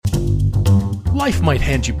Life might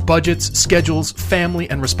hand you budgets, schedules, family,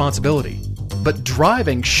 and responsibility. But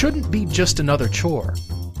driving shouldn't be just another chore.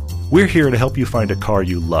 We're here to help you find a car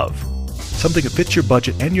you love. Something that fits your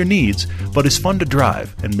budget and your needs, but is fun to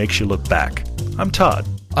drive and makes you look back. I'm Todd.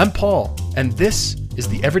 I'm Paul, and this is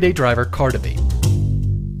the Everyday Driver Car Debate.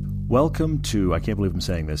 Welcome to, I can't believe I'm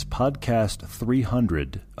saying this, podcast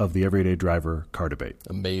 300 of the Everyday Driver Car Debate.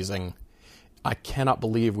 Amazing. I cannot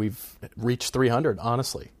believe we've reached 300,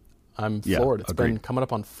 honestly. I'm floored. It's been coming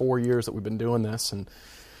up on 4 years that we've been doing this, and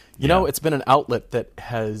you know, it's been an outlet that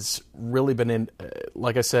has really been in,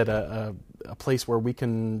 like I said, a place where we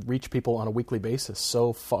can reach people on a weekly basis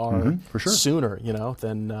so far sooner,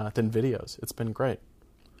 than videos. It's been great.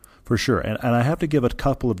 For sure. And I have to give a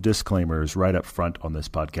couple of disclaimers right up front on this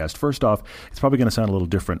podcast. First off, it's probably going to sound a little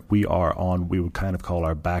different. We are on, we would kind of call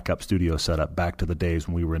our backup studio setup back to the days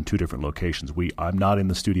when we were in two different locations. I'm not in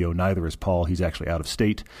the studio, neither is Paul. He's actually out of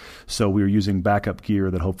state. So we're using backup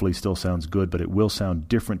gear that hopefully still sounds good, but it will sound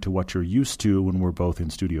different to what you're used to when we're both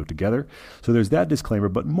in studio together. So there's that disclaimer.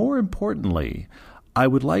 But more importantly, I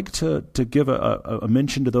would like to give a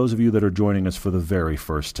mention to those of you that are joining us for the very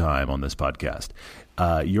first time on this podcast.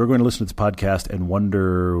 You're going to listen to this podcast and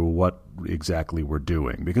wonder what exactly we're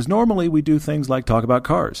doing. Because normally we do things like talk about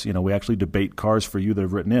cars. We actually debate cars for you that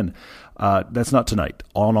have written in. That's not tonight.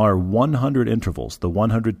 On our 100 intervals, the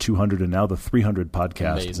 100, 200, and now the 300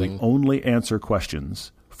 podcast, we only answer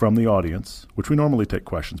questions from the audience, which we normally take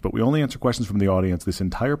questions, but we only answer questions from the audience this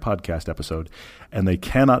entire podcast episode, and they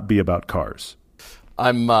cannot be about cars.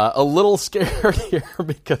 I'm a little scared here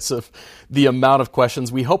because of the amount of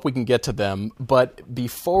questions. We hope we can get to them. But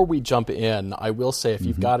before we jump in, I will say if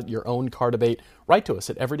you've got your own car debate, write to us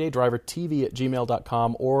at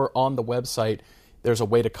everydaydrivertv@gmail.com or on the website. There's a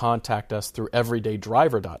way to contact us through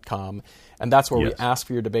everydaydriver.com. And that's where we ask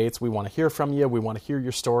for your debates. We want to hear from you. We want to hear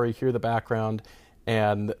your story, hear the background.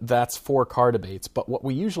 And that's for car debates. But what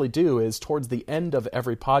we usually do is towards the end of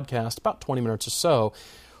every podcast, about 20 minutes or so,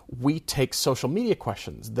 we take social media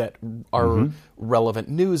questions that are relevant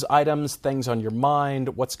news items, things on your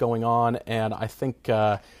mind, what's going on, and I think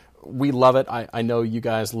we love it. I know you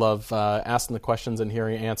guys love asking the questions and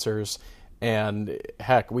hearing answers, and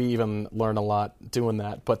heck, we even learn a lot doing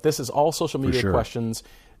that. But this is all social media questions,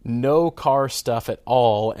 no car stuff at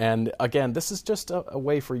all, and again, this is just a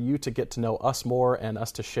way for you to get to know us more and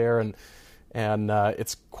us to share, and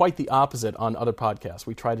it's quite the opposite on other podcasts.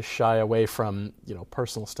 We try to shy away from,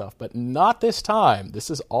 personal stuff, but not this time. This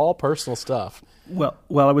is all personal stuff. Well,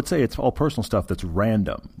 I would say it's all personal stuff that's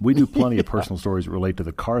random. We do plenty of personal stories that relate to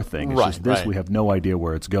the car thing. It's just this, we have no idea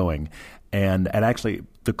where it's going. And actually,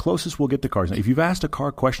 the closest we'll get to cars. Now, if you've asked a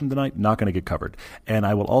car question tonight, not going to get covered. And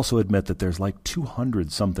I will also admit that there's like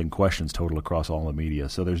 200-something questions total across all the media,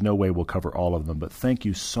 so there's no way we'll cover all of them. But thank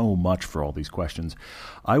you so much for all these questions.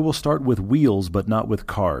 I will start with wheels, but not with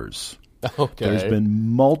cars. Okay. There's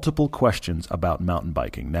been multiple questions about mountain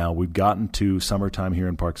biking. Now, we've gotten to summertime here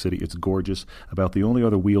in Park City. It's gorgeous. About the only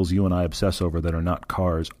other wheels you and I obsess over that are not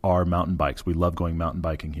cars are mountain bikes. We love going mountain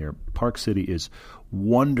biking here. Park City is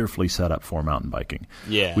wonderfully set up for mountain biking.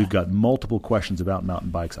 Yeah. We've got multiple questions about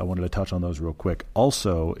mountain bikes. I wanted to touch on those real quick.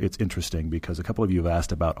 Also, it's interesting because a couple of you have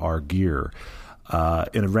asked about our gear.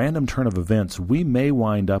 In a random turn of events, we may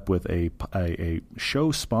wind up with a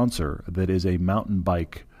show sponsor that is a mountain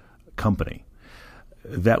bike company.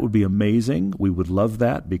 That would be amazing. We would love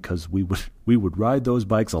that because we would ride those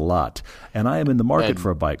bikes a lot. And I am in the market for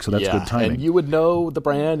a bike, so that's good timing. And you would know the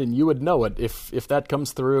brand and you would know it. If that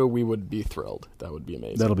comes through, we would be thrilled. That would be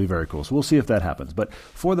amazing. That'll be very cool. So we'll see if that happens. But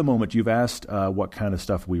for the moment, you've asked what kind of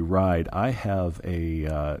stuff we ride. I have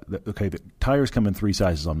the tires come in 3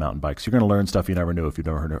 sizes on mountain bikes. You're going to learn stuff you never knew if you've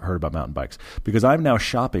never heard about mountain bikes. Because I'm now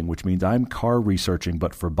shopping, which means I'm car researching,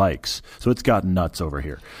 but for bikes. So it's gotten nuts over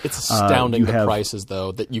here. It's astounding the prices,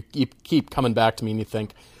 though, that you keep coming back to me and you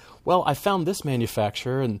think, well, I found this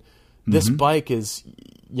manufacturer and this bike is,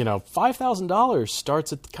 $5,000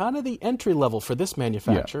 starts at kind of the entry level for this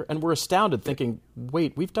manufacturer. And we're astounded thinking,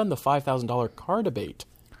 wait, we've done the $5,000 car debate.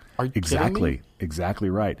 Are you kidding me? Exactly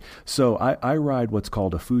right. So I ride what's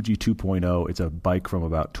called a Fuji 2.0. It's a bike from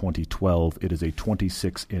about 2012. It is a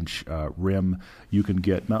 26-inch rim. You can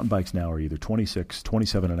get mountain bikes now are either 26,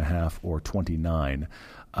 27.5, or 29.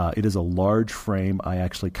 It is a large frame. I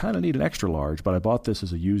actually kind of need an extra large, but I bought this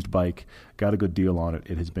as a used bike, got a good deal on it.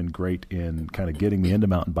 It has been great in kind of getting me into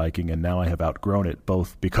mountain biking, and now I have outgrown it,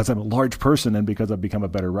 both because I'm a large person and because I've become a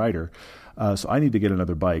better rider. So I need to get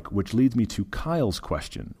another bike, which leads me to Kyle's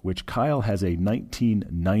question, which Kyle has a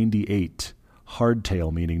 1998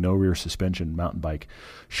 hardtail, meaning no rear suspension mountain bike.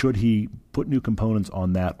 Should he put new components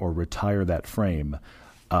on that or retire that frame?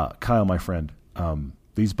 Kyle, my friend,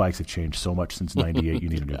 these bikes have changed so much since '98. You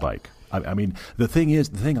need a new bike. I mean, the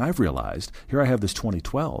thing I've realized, here I have this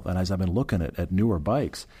 2012, and as I've been looking at newer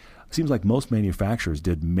bikes, it seems like most manufacturers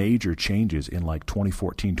did major changes in like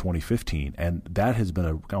 2014, 2015, and that has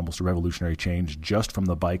been almost a revolutionary change just from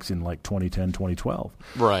the bikes in like 2010, 2012.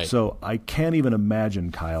 Right. So I can't even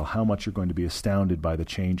imagine, Kyle, how much you're going to be astounded by the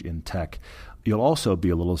change in tech. You'll also be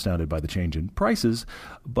a little astounded by the change in prices,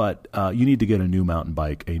 but you need to get a new mountain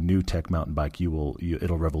bike, a new tech mountain bike.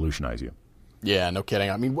 It'll revolutionize you. Yeah, no kidding.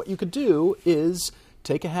 I mean, what you could do is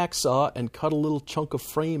take a hacksaw and cut a little chunk of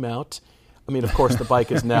frame out. I mean, of course, the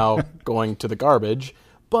bike is now going to the garbage,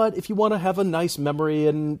 but if you want to have a nice memory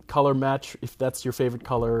and color match, if that's your favorite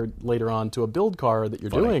color later on to a build car that you're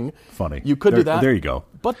doing, you could do that. There you go.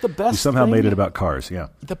 But the best you somehow made it about cars, yeah.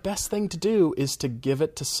 The best thing to do is to give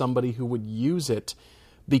it to somebody who would use it,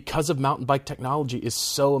 because of mountain bike technology is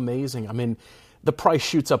so amazing. I mean, the price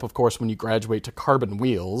shoots up, of course, when you graduate to carbon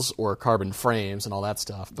wheels or carbon frames and all that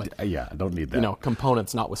stuff. But yeah, I don't need that.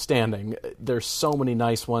 Components notwithstanding, there's so many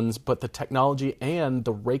nice ones. But the technology and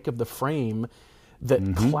the rake of the frame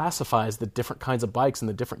that classifies the different kinds of bikes and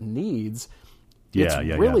the different needs, it's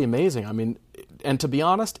really amazing. I mean, and to be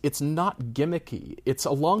honest, it's not gimmicky. It's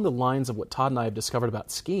along the lines of what Todd and I have discovered about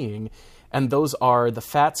skiing. And those are the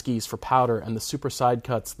fat skis for powder and the super side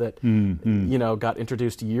cuts that got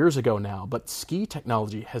introduced years ago now. But ski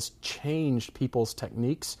technology has changed people's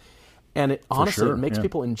techniques, and it makes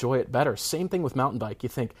people enjoy it better. Same thing with mountain bike. You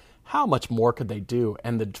think, how much more could they do?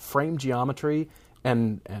 And the frame geometry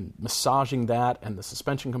and massaging that and the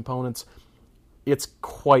suspension components, it's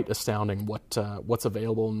quite astounding what's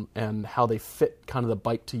available and how they fit kind of the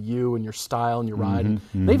bike to you and your style and your ride. And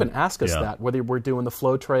they even ask us that, whether we're doing the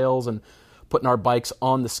flow trails and putting our bikes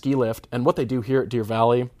on the ski lift. And what they do here at Deer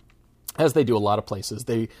Valley, as they do a lot of places,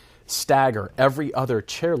 they stagger every other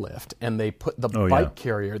chairlift, and they put the bike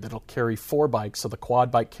carrier that'll carry 4 bikes, so the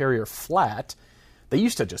quad bike carrier, flat. They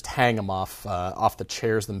used to just hang them off the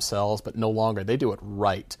chairs themselves, but no longer. They do it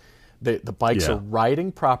right. The bikes are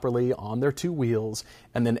riding properly on their 2 wheels,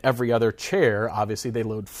 and then every other chair, obviously they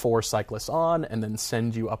load 4 cyclists on and then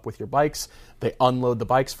send you up with your bikes. They unload the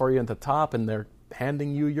bikes for you at the top, and they're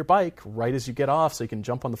handing you your bike right as you get off, so you can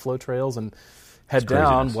jump on the flow trails and head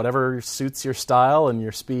down, whatever suits your style and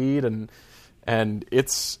your speed, and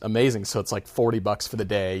it's amazing. So it's like $40 for the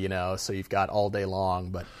day, so you've got all day long.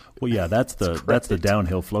 But well, yeah, that's the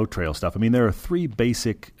downhill flow trail stuff. I mean, there are 3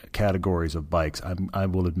 basic categories of bikes. I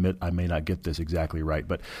will admit I may not get this exactly right,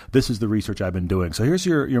 but this is the research I've been doing. So here's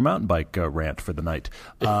your mountain bike rant for the night.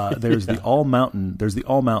 There's the all mountain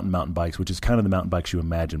mountain bikes, which is kind of the mountain bikes you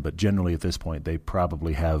imagine, but generally at this point they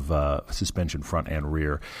probably have suspension front and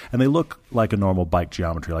rear, and they look like a normal bike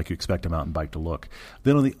geometry, like you expect a mountain bike to look.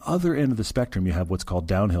 Then on the other end of the spectrum, you have what's called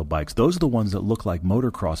downhill bikes. Those are the ones that look like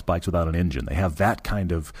motocross bikes without an engine. They have that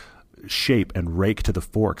kind of shape and rake to the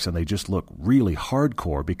forks, and they just look really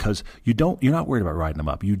hardcore because you're not worried about riding them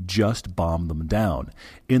up. You just bomb them down.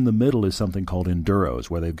 In the middle is something called enduros,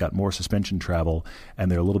 where they've got more suspension travel and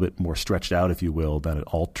they're a little bit more stretched out, if you will, than an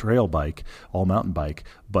all mountain bike,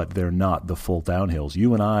 but they're not the full downhills.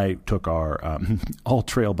 You and I took our all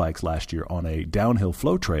trail bikes last year on a downhill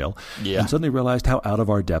flow trail, and suddenly realized how out of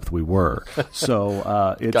our depth we were.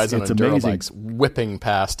 So it's guys on it's enduro amazing. Bikes whipping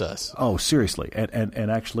past us. Oh, seriously. And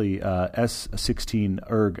actually, S16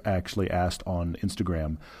 Erg actually asked on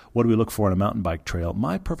Instagram, what do we look for in a mountain bike trail?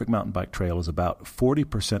 My perfect mountain bike trail is about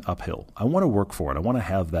 40% uphill. I want to work for it. I want to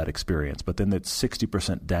have that experience, but then it's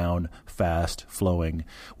 60% down, fast, flowing.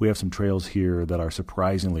 We have some trails here that are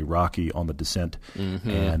surprisingly rocky on the descent,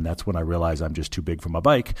 and that's when I realize I'm just too big for my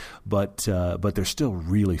bike, but they're still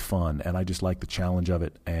really fun, and I just like the challenge of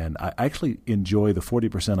it, and I actually enjoy the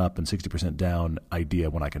 40% up and 60% down idea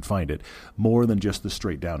when I can find it, more than just the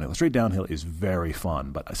straight downhill. The straight downhill is very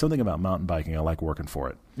fun, but something about mountain biking, I like working for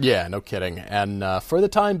it. Yeah, no kidding. And for the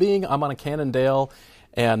time being, I'm on a Cannondale,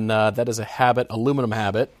 and that is a aluminum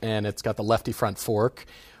habit, and it's got the lefty front fork,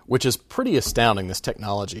 which is pretty astounding, this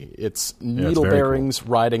technology. It's needle bearings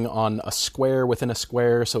riding on a square within a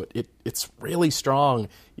square, so it's really strong.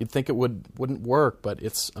 You'd think it wouldn't work, but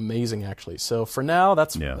it's amazing, actually. So for now,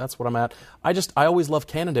 that's what I'm at. I always love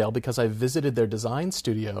Cannondale because I visited their design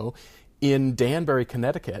studio in Danbury,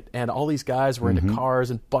 Connecticut, and all these guys were into cars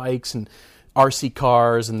and bikes and RC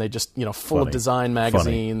cars, and they just, full of design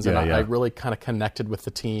magazines, and I really kind of connected with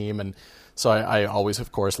the team, and so I always,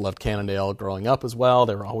 of course, loved Cannondale growing up as well.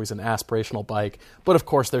 They were always an aspirational bike, but of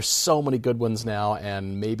course there's so many good ones now,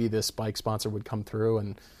 and maybe this bike sponsor would come through,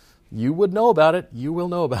 and you would know about it. You will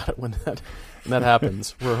know about it when that And that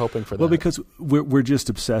happens. We're hoping for that. Well, because we're just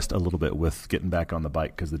obsessed a little bit with getting back on the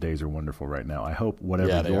bike because the days are wonderful right now. I hope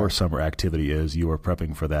whatever your summer activity is, you are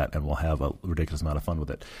prepping for that, and we'll have a ridiculous amount of fun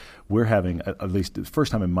with it. We're having, at least the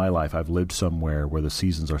first time in my life, I've lived somewhere where the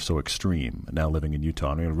seasons are so extreme. Now living in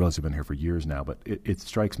Utah, I mean, I realize I've been here for years now, but it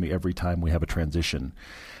strikes me every time we have a transition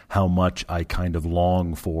how much I kind of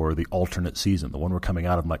long for the alternate season, the one we're coming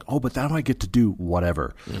out of. I'm like, oh, but now I get to do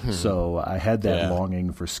whatever. Mm-hmm. So I had that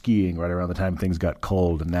longing for skiing right around the time things got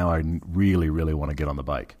cold, and now I really, really want to get on the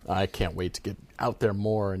bike. I can't wait to get out there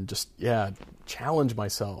more and just, challenge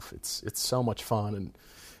myself. It's so much fun and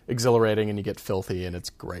exhilarating, and you get filthy, and it's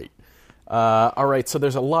great. All right, so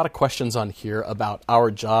there's a lot of questions on here about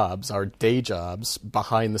our jobs, our day jobs,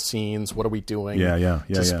 behind the scenes. What are we doing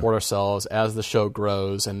to support ourselves as the show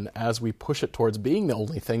grows and as we push it towards being the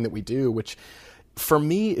only thing that we do, which for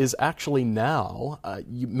me is actually now.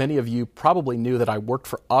 Many of you probably knew that I worked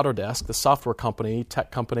for Autodesk, the software company,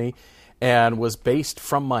 tech company, and was based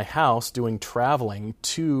from my house doing traveling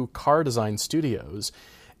to car design studios.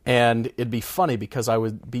 And it'd be funny because I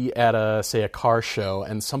would be at a car show,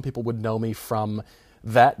 and some people would know me from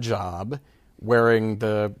that job wearing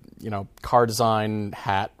the, car design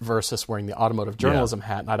hat versus wearing the automotive journalism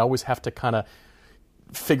hat. And I'd always have to kind of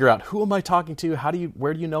figure out, who am I talking to?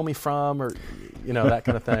 Where do you know me from? Or, that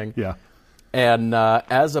kind of thing. Yeah. And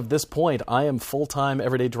as of this point, I am full-time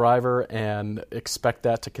everyday driver and expect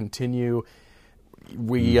that to continue.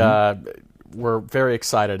 We're very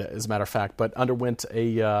excited, as a matter of fact, but underwent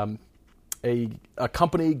a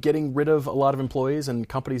company getting rid of a lot of employees, and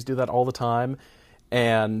companies do that all the time.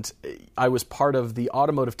 And I was part of the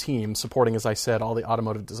automotive team supporting, as I said, all the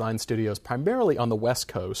automotive design studios, primarily on the West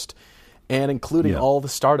Coast, and including all the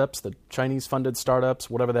startups, the Chinese-funded startups,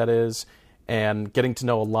 whatever that is, and getting to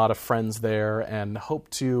know a lot of friends there, and hope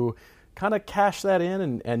to kind of cash that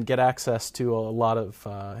in and get access to a lot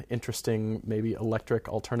of interesting, maybe electric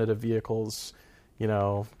alternative vehicles,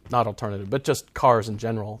 not alternative, but just cars in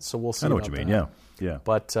general. So we'll see. I know what you mean, yeah.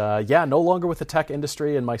 But no longer with the tech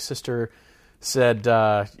industry. And my sister said,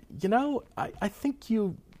 I think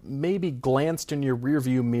you maybe glanced in your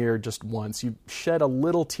rearview mirror just once. You shed a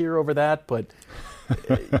little tear over that, but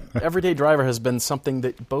Everyday Driver has been something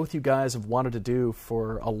that both you guys have wanted to do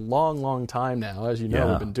for a long, long time now. As you know,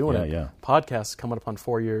 we've been doing it. Podcasts coming up on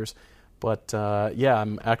 4 years. But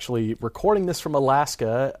I'm actually recording this from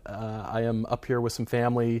Alaska. I am up here with some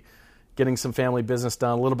family, getting some family business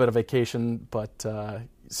done, a little bit of vacation. But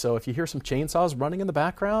so if you hear some chainsaws running in the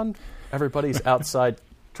background, everybody's outside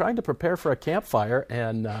trying to prepare for a campfire,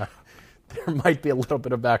 and there might be a little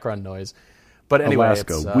bit of background noise. But anyway,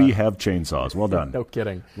 Alaska, we have chainsaws. Well done. No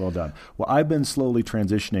kidding. Well done. Well, I've been slowly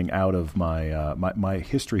transitioning out of my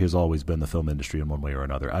history has always been the film industry in one way or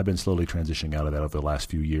another. I've been slowly transitioning out of that over the last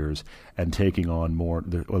few years and taking on more,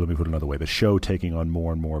 or let me put it another way, the show taking on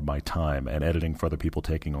more and more of my time, and editing for other people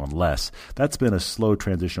taking on less. That's been a slow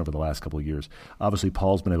transition over the last couple of years. Obviously,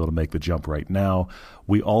 Paul's been able to make the jump right now.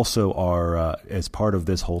 We also are, as part of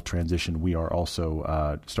this whole transition, we are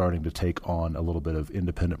also starting to take on a little bit of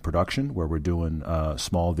independent production, where we're doing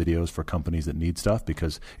small videos for companies that need stuff,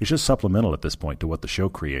 because it's just supplemental at this point to what the show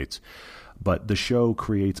creates. But the show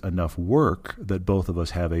creates enough work that both of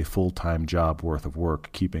us have a full-time job worth of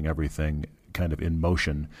work keeping everything kind of in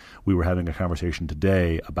motion. We were having a conversation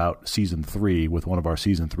today about Season 3 with one of our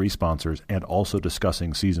Season 3 sponsors, and also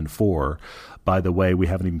discussing Season 4. By the way, we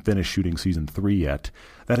haven't even finished shooting Season 3 yet.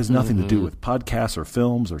 That has nothing to do with podcasts or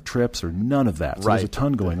films or trips or none of that. So there's a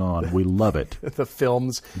ton going on. We love it. The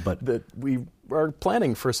films that we are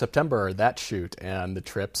planning for September, that shoot, and the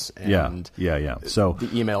trips, and So the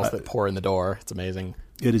emails that pour in the door. It's amazing.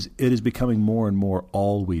 It is becoming more and more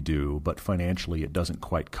all we do, but financially it doesn't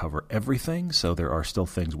quite cover everything, so there are still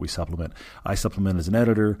things we supplement. I supplement as an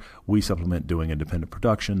editor. We supplement doing independent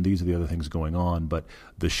production. These are the other things going on, but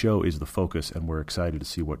the show is the focus, and we're excited to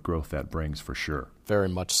see what growth that brings for sure. Very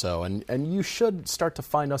much so. And you should start to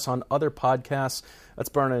find us on other podcasts.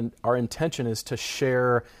 That's our intention is to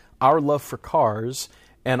share our love for cars,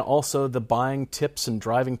 and also the buying tips and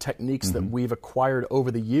driving techniques that we've acquired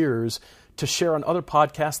over the years, to share on other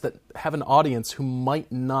podcasts that have an audience who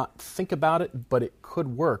might not think about it, but it could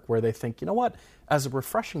work, where they think, you know what, as a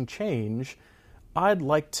refreshing change, I'd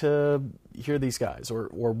like to hear these guys, or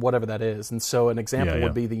whatever that is. And so an example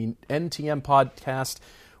would be the NTM podcast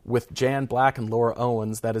with Jan Black and Laura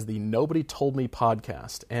Owens. That is the Nobody Told Me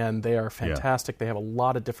podcast, and they are fantastic. They have a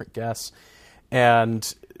lot of different guests.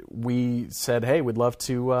 And we said, hey, we'd love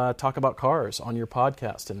to talk about cars on your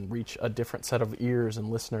podcast and reach a different set of ears and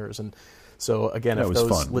listeners. And So again, That if was those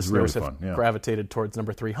fun. It was listeners really have fun, yeah. gravitated towards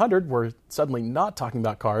number 300, we're suddenly not talking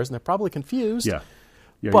about cars, and they're probably confused. Yeah.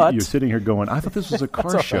 Yeah, But- you're sitting here going, I thought this was a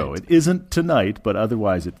car all show. right. It isn't tonight, but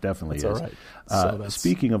otherwise it definitely That's is. all right. So that's-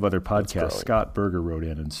 Speaking of other podcasts, growing. Scott Berger wrote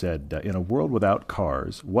in and said, in a world without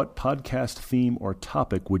cars, what podcast theme or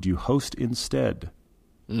topic would you host instead?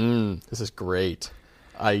 This is great.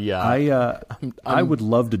 I would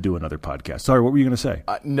love to do another podcast. Sorry, what were you going to say?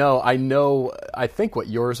 No, I know. I think what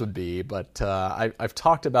yours would be, but I've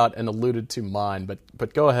talked about and alluded to mine.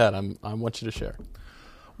 But go ahead. I want you to share.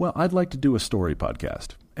 Well, I'd like to do a story podcast,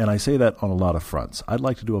 and I say that on a lot of fronts. I'd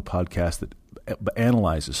like to do a podcast that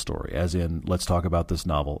analyzes story, as in, let's talk about this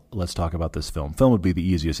novel, let's talk about this film. Film would be the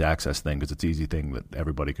easiest access thing because it's an easy thing that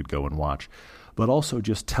everybody could go and watch, but also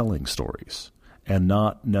just telling stories. And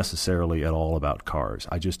not necessarily at all about cars.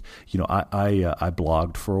 I just, I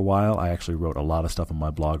blogged for a while. I actually wrote a lot of stuff on my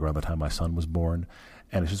blog around the time my son was born,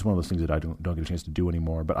 and it's just one of those things that I don't get a chance to do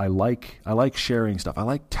anymore. But I like sharing stuff. I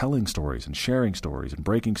like telling stories and sharing stories and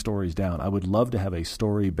breaking stories down. I would love to have a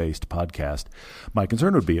story-based podcast. My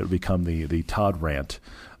concern would be it would become the Todd rant.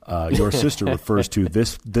 Your sister refers to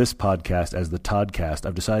this podcast as the Toddcast.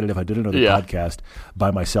 I've decided if I did another podcast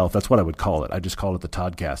by myself, that's what I would call it. I just call it the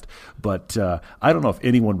Toddcast. But I don't know if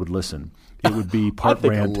anyone would listen. It would be part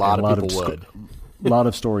rant, a lot and of people would. lot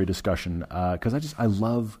of story discussion. Because I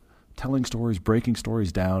love telling stories, breaking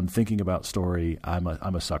stories down, thinking about story. I'm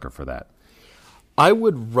a sucker for that. I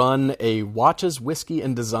would run a Watches, Whiskey,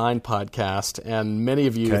 and Design podcast, and many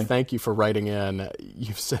of you, thank you for writing in.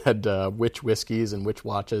 You've said which whiskeys and which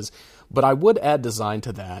watches, but I would add design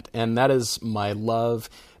to that, and that is my love.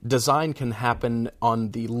 Design can happen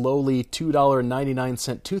on the lowly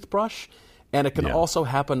 $2.99 toothbrush, and it can also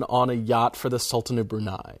happen on a yacht for the Sultan of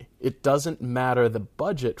Brunei. It doesn't matter the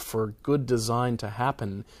budget for good design to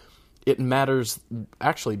happen. It matters,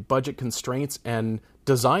 actually, budget constraints and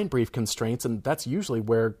design brief constraints, and that's usually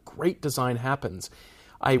where great design happens.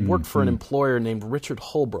 I worked for an employer named Richard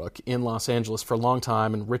Holbrook in Los Angeles for a long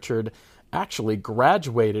time, and Richard actually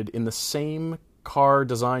graduated in the same car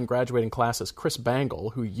design graduating class as Chris Bangle,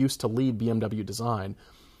 who used to lead BMW design.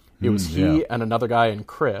 It was he and another guy and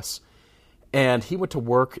Chris, and he went to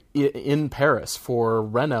work in Paris for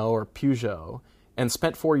Renault or Peugeot, and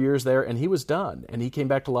spent 4 years there, and he was done. And he came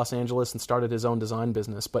back to Los Angeles and started his own design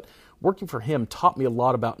business. But working for him taught me a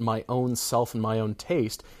lot about my own self and my own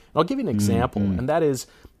taste. And I'll give you an example, and that is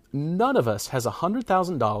none of us has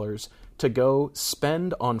 $100,000 to go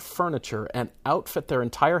spend on furniture and outfit their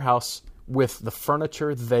entire house with the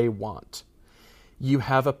furniture they want. You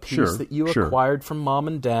have a piece that you acquired from mom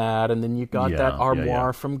and dad, and then you got that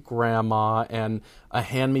armoire from grandma, and a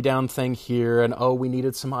hand-me-down thing here, and we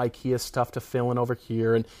needed some IKEA stuff to fill in over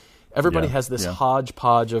here, and everybody has this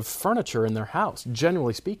hodgepodge of furniture in their house,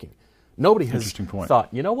 generally speaking. Nobody has thought,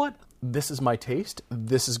 you know what, this is my taste,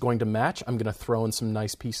 this is going to match, I'm going to throw in some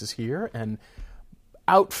nice pieces here, and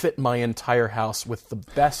outfit my entire house with the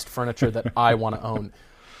best furniture that I want to own.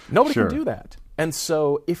 Nobody can do that. And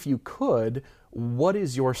so if you could, what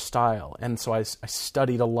is your style? And so I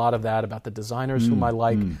studied a lot of that about the designers whom I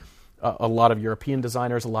like, a lot of European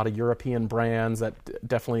designers, a lot of European brands. That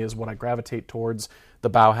definitely is what I gravitate towards. The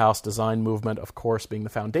Bauhaus design movement, of course, being the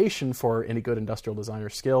foundation for any good industrial designer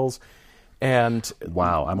skills. And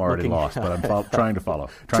wow, I'm already lost, but I'm trying to follow.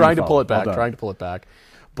 Trying to pull it back.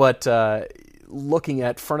 But looking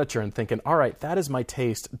at furniture and thinking, all right, that is my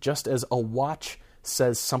taste, just as a watch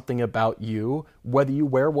says something about you, whether you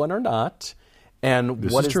wear one or not. And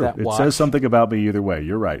this what is true. that watch? It says something about me either way.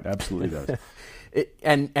 You're right. Absolutely does.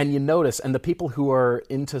 And you notice, and the people who are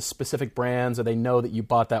into specific brands, or they know that you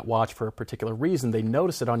bought that watch for a particular reason, they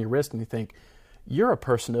notice it on your wrist, and you think, you're a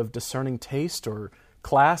person of discerning taste or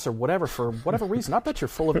class or whatever, for whatever reason. I bet you're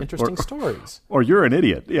full of interesting stories. Or you're an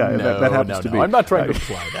idiot. Yeah, that happens to be. I'm not trying to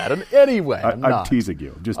imply that in any way. I'm teasing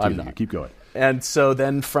you. I'm just teasing you. Keep going. And so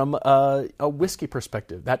then from a whiskey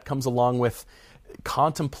perspective, that comes along with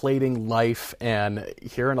contemplating life. And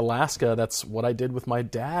here in Alaska, that's what I did with my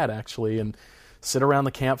dad, actually, and sit around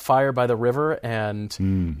the campfire by the river, and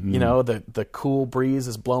you know, the cool breeze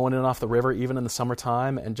is blowing in off the river even in the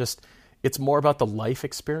summertime, and just it's more about the life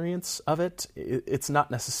experience of it. It's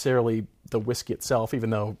not necessarily the whiskey itself,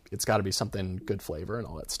 even though it's got to be something good flavor and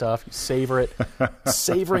all that stuff. You savor it,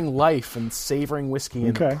 savoring life and savoring whiskey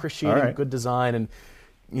and appreciating good design, and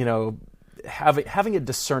you know, having a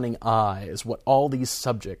discerning eye is what all these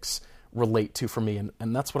subjects relate to for me,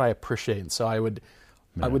 and that's what I appreciate. And so I would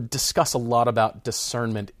discuss a lot about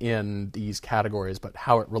discernment in these categories, but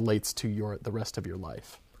how it relates to the rest of your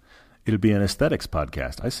life. It'll be an aesthetics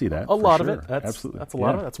podcast. I see that. A lot of it. Absolutely. That's a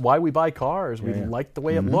lot of it. That's why we buy cars. We like the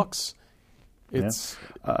way it looks. It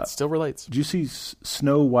still relates. Did you see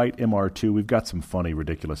Snow White MR2? We've got some funny,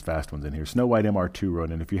 ridiculous, fast ones in here. Snow White MR2 wrote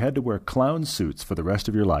in, if you had to wear clown suits for the rest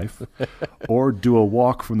of your life or do a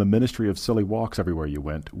walk from the Ministry of Silly Walks everywhere you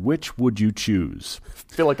went, which would you choose?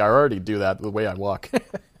 I feel like I already do that the way I walk.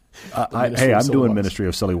 I'm doing Ministry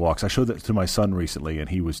of Silly Walks. I showed that to my son recently, and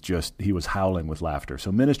he was howling with laughter.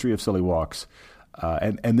 So Ministry of Silly Walks.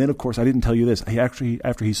 And then, of course, I didn't tell you this. He actually,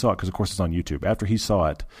 after he saw it, because, of course, it's on YouTube, after he saw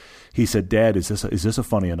it, he said, Dad, is this a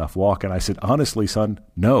funny enough walk? And I said, honestly, son,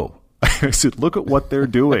 no. I said, look at what they're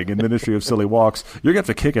doing in Ministry of Silly Walks. You're going to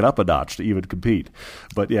have to kick it up a notch to even compete.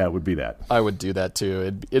 But, yeah, it would be that. I would do that,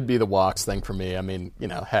 too. It'd be the walks thing for me. I mean,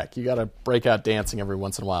 heck, you got to break out dancing every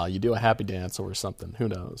once in a while. You do a happy dance or something. Who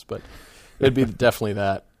knows? But it'd be definitely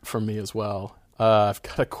that for me as well. I've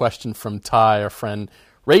got a question from Ty, our friend.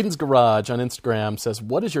 Raiden's Garage on Instagram says,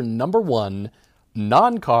 what is your number one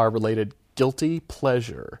non-car related guilty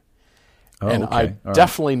pleasure? And okay. I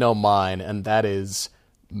definitely know mine, and that is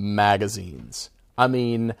magazines. I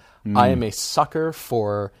mean, I am a sucker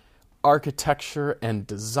for architecture and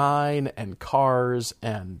design and cars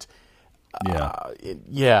and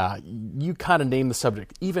you kind of name the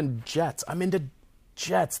subject. Even jets. I'm into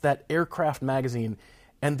Jets, that aircraft magazine.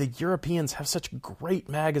 And the Europeans have such great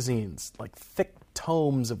magazines, like thick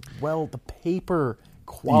tomes of, the paper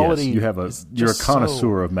quality. Yes, you're a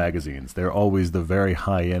connoisseur of magazines. They're always the very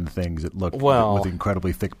high-end things that look with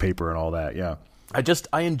incredibly thick paper and all that, yeah.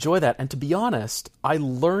 I enjoy that. And to be honest, I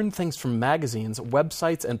learn things from magazines,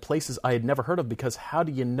 websites, and places I had never heard of, because how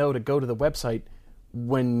do you know to go to the website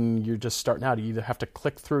when you're just starting out? You either have to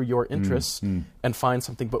click through your interests and find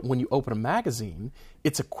something, but when you open a magazine,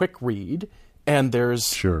 it's a quick read, and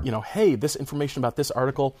there's, hey, this information about this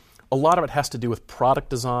article. A lot of it has to do with product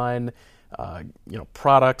design,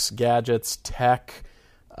 products, gadgets, tech,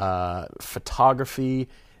 photography.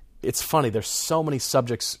 It's funny. There's so many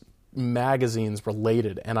subjects, magazines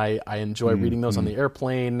related, and I enjoy reading those on the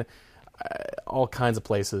airplane, all kinds of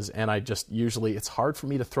places. And I just usually, it's hard for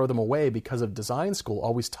me to throw them away because of design school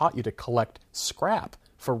always taught you to collect scrap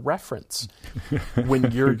for reference.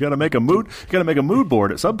 When you're gonna make a mood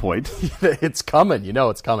board at some point. It's coming,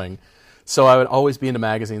 it's coming. So I would always be into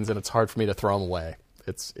magazines, and it's hard for me to throw them away.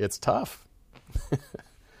 It's tough.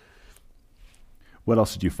 What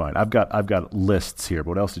else did you find? I've got lists here, but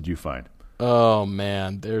what else did you find? Oh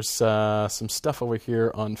man, there's some stuff over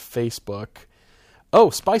here on Facebook.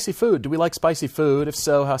 Oh, spicy food. Do we like spicy food? If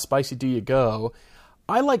so, how spicy do you go?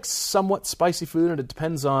 I like somewhat spicy food, and it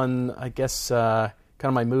depends on, I guess, kind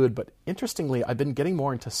of my mood. But interestingly, I've been getting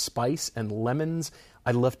more into spice and lemons.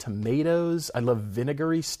 I love tomatoes. I love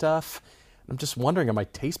vinegary stuff. I'm just wondering, are my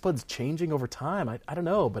taste buds changing over time? I don't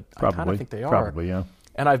know, but I kind of think they are. Probably, yeah.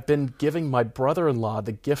 And I've been giving my brother-in-law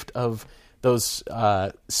the gift of those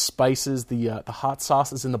spices, the hot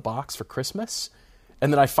sauces in the box for Christmas.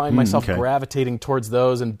 And then I find myself gravitating towards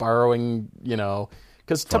those and borrowing,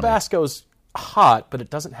 because Tabasco's hot, but it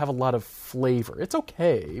doesn't have a lot of flavor. It's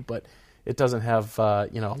okay, but it doesn't have, a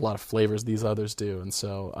lot of flavors these others do. And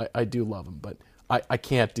so I do love them, but I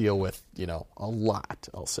can't deal with, a lot,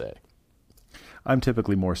 I'll say. I'm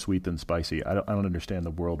typically more sweet than spicy. I don't understand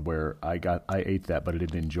the world where I ate that, but I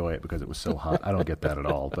didn't enjoy it because it was so hot. I don't get that at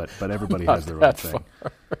all. But everybody has their own thing.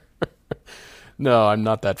 No, I'm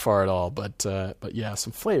not that far at all. But yeah,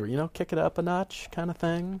 some flavor. Kick it up a notch, kind of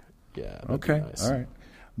thing. Yeah. Okay. Nice. All right.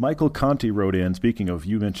 Michael Conti wrote in,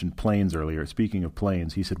 you mentioned planes earlier. Speaking of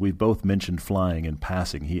planes, he said, we both mentioned flying in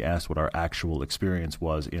passing. He asked what our actual experience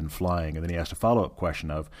was in flying. And then he asked a follow-up question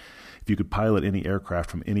of, if you could pilot any aircraft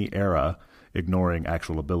from any era, ignoring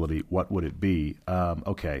actual ability, what would it be?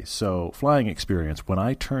 Okay, so flying experience. When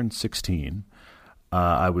I turned 16,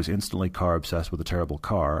 I was instantly car obsessed with a terrible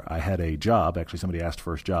car. I had a job. Actually, somebody asked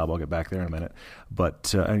first job. I'll get back there in a minute.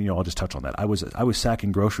 But I'll just touch on that. I was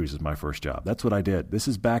sacking groceries as my first job. That's what I did. This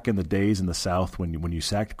is back in the days in the South when you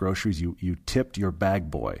sacked groceries, you tipped your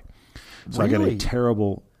bag boy. So really?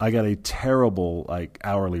 I got a terrible like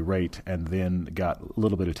hourly rate, and then got a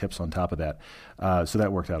little bit of tips on top of that. So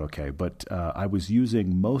that worked out okay. But I was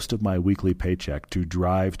using most of my weekly paycheck to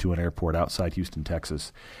drive to an airport outside Houston,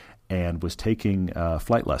 Texas, and was taking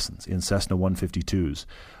flight lessons in Cessna 152s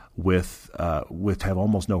with have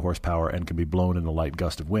almost no horsepower and can be blown in a light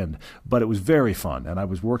gust of wind. But it was very fun, and I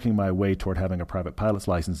was working my way toward having a private pilot's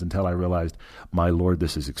license until I realized, my Lord,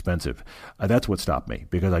 this is expensive. That's what stopped me,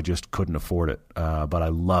 because I just couldn't afford it. But I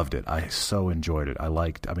loved it. I so enjoyed it.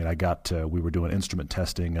 We were doing instrument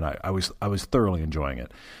testing, and I was thoroughly enjoying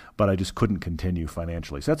it. But I just couldn't continue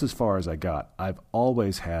financially. So that's as far as I got. I've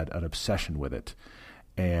always had an obsession with it.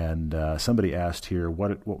 And somebody asked here,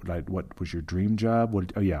 what was your dream job?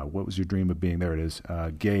 What was your dream of being? There it is.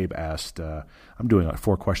 Gabe asked. I'm doing like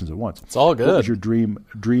 4 questions at once. It's all good. What was your dream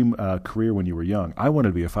career when you were young? I wanted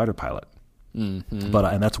to be a fighter pilot, and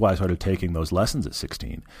that's why I started taking those lessons at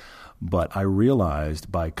 16. But I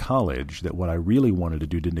realized by college that what I really wanted to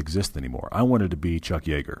do didn't exist anymore. I wanted to be Chuck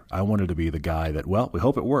Yeager. I wanted to be the guy that, well, we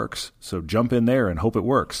hope it works, so jump in there and hope it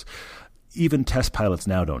works. Even test pilots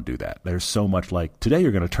now don't do that. There's so much like, today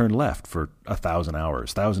you're going to turn left for 1,000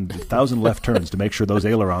 hours, 1,000 left turns to make sure those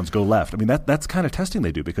ailerons go left. I mean, that's kind of testing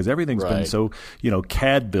they do because everything's been so,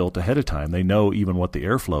 CAD built ahead of time. They know even what the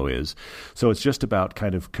airflow is. So it's just about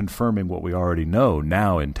kind of confirming what we already know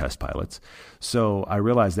now in test pilots. So I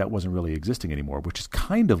realized that wasn't really existing anymore, which is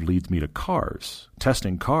kind of leads me to cars.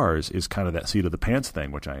 Testing cars is kind of that seat of the pants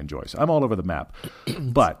thing, which I enjoy. So I'm all over the map.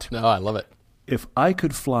 But no, I love it. If I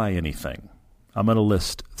could fly anything, I'm going to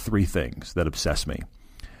list 3 things that obsess me.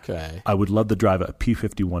 Okay. I would love to drive a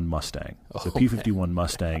P-51 Mustang. The P-51 man.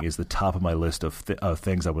 Mustang is the top of my list of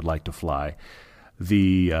things I would like to fly.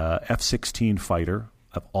 The F-16 fighter,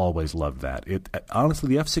 I've always loved that. Honestly,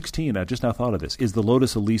 the F-16, I just now thought of this, is the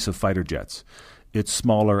Lotus Elise of fighter jets. It's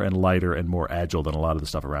smaller and lighter and more agile than a lot of the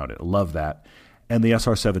stuff around it. I love that. And the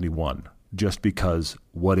SR-71, just because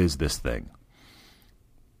what is this thing?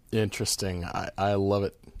 Interesting. I love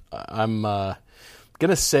it. I'm going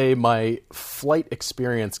to say my flight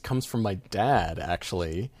experience comes from my dad,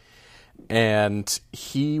 actually. And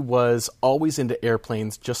he was always into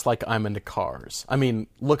airplanes just like I'm into cars. I mean,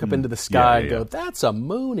 look up into the sky and go, that's a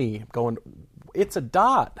Mooney. Going, it's a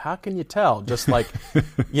dot. How can you tell? Just like,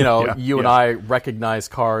 and I recognize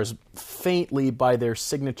cars faintly by their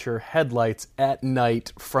signature headlights at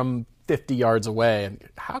night from 50 yards away. And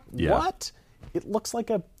what? It looks like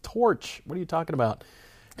a torch. What are you talking about?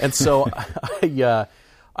 And so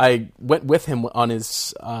I went with him on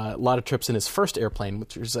his a lot of trips in his first airplane,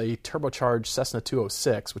 which was a turbocharged Cessna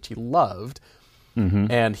 206, which he loved. Mm-hmm.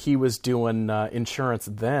 And he was doing insurance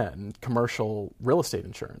then, commercial real estate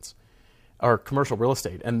insurance, or commercial real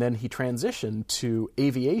estate. And then he transitioned to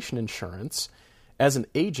aviation insurance as an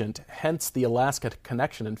agent, hence the Alaska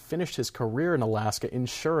connection, and finished his career in Alaska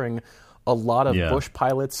insuring a lot of bush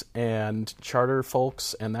pilots and charter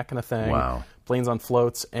folks and that kind of thing. Wow. Planes on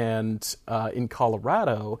floats. And in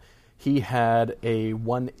Colorado, he had a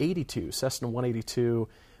 182, Cessna 182,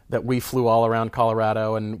 that we flew all around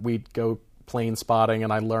Colorado, and we'd go plane spotting,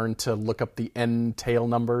 and I learned to look up the end tail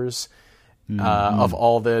numbers of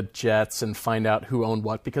all the jets and find out who owned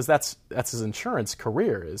what, because that's his insurance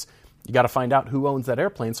career is you got to find out who owns that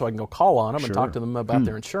airplane so I can go call on them and talk to them about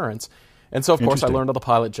their insurance. And so, of course, I learned all the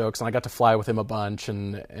pilot jokes, and I got to fly with him a bunch,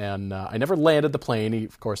 and I never landed the plane. He,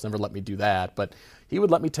 of course, never let me do that, but he would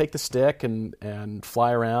let me take the stick and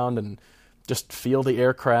fly around and just feel the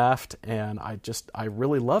aircraft, and I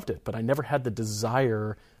really loved it, but I never had the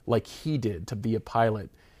desire like he did to be a pilot,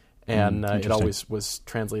 and it always was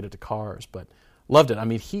translated to cars, but loved it. I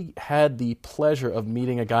mean, he had the pleasure of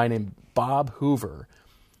meeting a guy named Bob Hoover,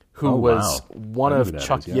 who was one of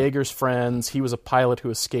Chuck Yeager's friends. He was a pilot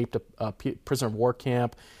who escaped a prisoner of war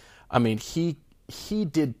camp. I mean, he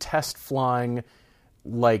did test flying,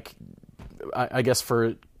 like, I guess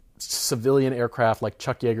for civilian aircraft like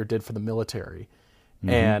Chuck Yeager did for the military. Mm-hmm.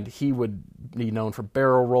 And he would be known for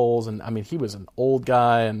barrel rolls. And, I mean, he was an old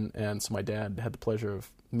guy. And so my dad had the pleasure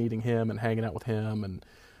of meeting him and hanging out with him. And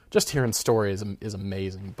just hearing stories is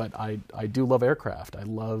amazing. But I do love aircraft. I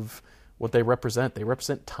love what they represent. They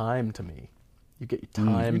represent time to me. You get your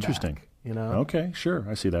time interesting. back, you know? Okay, sure.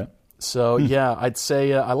 I see that. So, yeah, I'd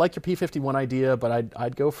say I like your P-51 idea, but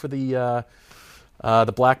I'd go for the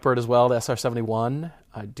Blackbird as well, the SR-71.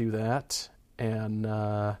 I'd do that. And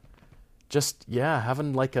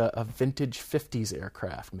having like a vintage 50s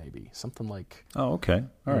aircraft maybe. Something like... Oh, okay.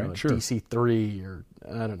 All right, sure. DC-3 or,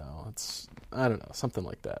 I don't know, something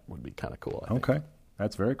like that would be kind of cool, I think. Okay.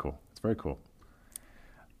 That's very cool. That's very cool.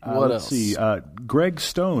 What let's else? see. Greg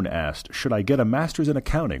Stone asked, should I get a master's in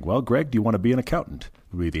accounting? Well, Greg, do you want to be an accountant?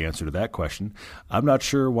 Would be the answer to that question. I'm not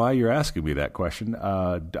sure why you're asking me that question.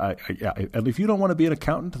 And if you don't want to be an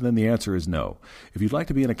accountant, then the answer is no. If you'd like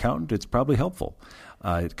to be an accountant, it's probably helpful.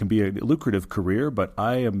 It can be a lucrative career, but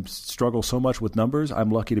I struggle so much with numbers, I'm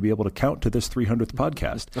lucky to be able to count to this 300th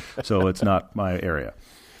podcast. So it's not my area.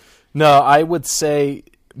 No, I would say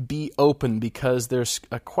be open, because there's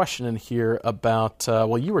a question in here about,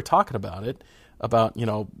 you were talking about it, about,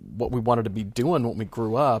 what we wanted to be doing when we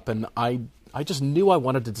grew up, and I just knew I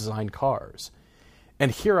wanted to design cars.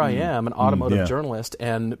 And here I am, an automotive journalist,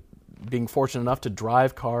 and being fortunate enough to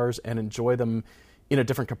drive cars and enjoy them in a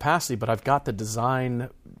different capacity, but I've got the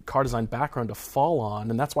car design background to fall on,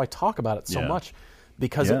 and that's why I talk about it so much,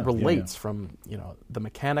 because it relates from the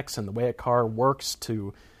mechanics and the way a car works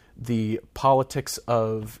to the politics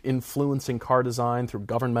of influencing car design through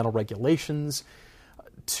governmental regulations,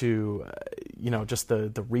 to just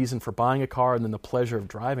the reason for buying a car and then the pleasure of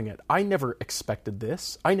driving it. I never expected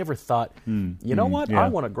this. I never thought, I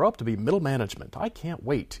want to grow up to be middle management. I can't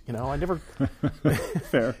wait. I never.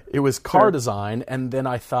 Fair. It was car design, and then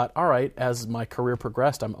I thought, all right, as my career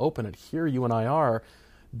progressed, I'm open. And here you and I are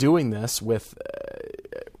doing this with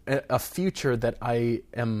a future that I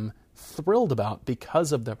am thrilled about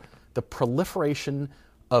because of the proliferation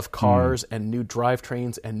of cars and new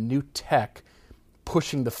drivetrains and new tech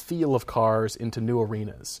pushing the feel of cars into new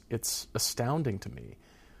arenas. It's astounding to me.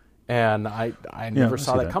 And I never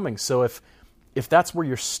saw that coming. So if that's where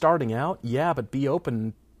you're starting out, but be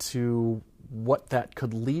open to what that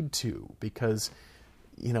could lead to, because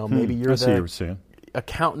maybe you're the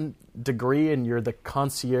accountant degree and you're the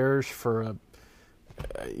concierge for a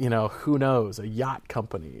who knows, a yacht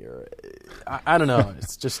company, or I don't know.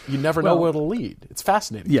 It's just, you never know where it'll lead. It's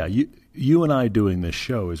fascinating. Yeah, you and I doing this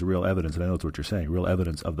show is real evidence, and I know that's what you're saying, real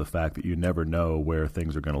evidence of the fact that you never know where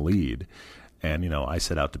things are going to lead. And, I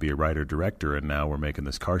set out to be a writer-director, and now we're making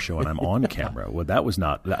this car show, and I'm on camera. Well, that was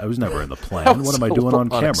never in the plan. What am I doing on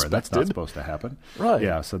camera? That's not supposed to happen. Right.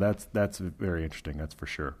 Yeah, so that's very interesting, that's for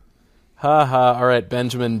sure. All right,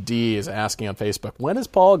 Benjamin D. is asking on Facebook, when is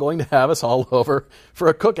Paul going to have us all over for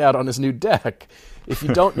a cookout on his new deck? If you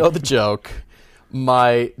don't know the joke,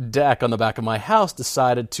 my deck on the back of my house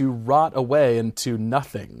decided to rot away into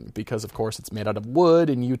nothing because, of course, it's made out of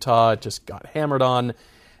wood. In Utah, it just got hammered on,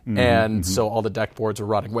 so all the deck boards were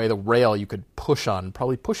rotting away. The rail you could push on,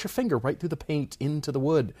 probably push your finger right through the paint into the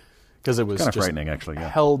wood because it was kind of just frightening, actually,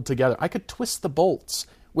 held together. I could twist the bolts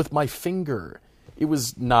with my finger. It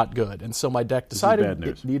was not good. And so my deck decided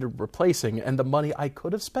it needed replacing, and the money I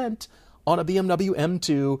could have spent on a BMW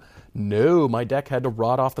M2, no, my deck had to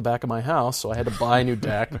rot off the back of my house, so I had to buy a new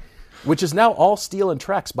deck, which is now all steel and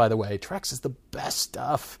Trex, by the way. Trex is the best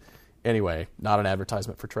stuff. Anyway, not an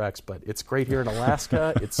advertisement for Trex, but it's great here in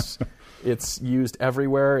Alaska. It's used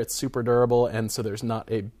everywhere. It's super durable, and so there's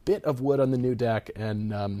not a bit of wood on the new deck,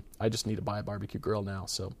 and I just need to buy a barbecue grill now.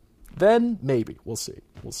 So then maybe. We'll see.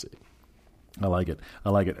 I like it.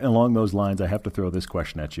 And along those lines, I have to throw this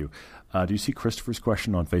question at you. Do you see Christopher's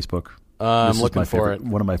question on Facebook? I'm looking for it.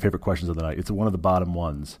 One of my favorite questions of the night. It's one of the bottom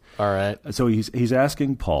ones. All right. So he's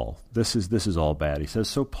asking Paul. This is all bad. He says,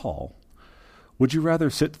 so Paul, would you rather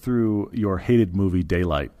sit through your hated movie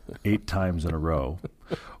Daylight 8 times in a row,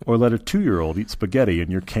 or let a 2-year-old eat spaghetti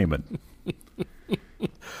in your Cayman?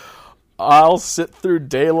 I'll sit through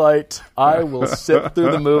Daylight. I will sit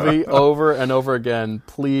through the movie over and over again.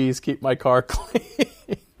 Please keep my car clean.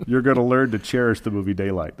 You're going to learn to cherish the movie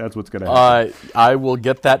Daylight. That's what's going to happen. I will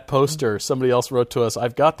get that poster. Somebody else wrote to us,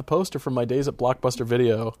 I've got the poster from my days at Blockbuster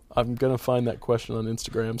Video. I'm going to find that question on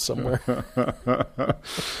Instagram somewhere.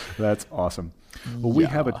 That's awesome. Well, we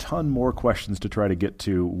have a ton more questions to try to get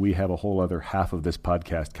to. We have a whole other half of this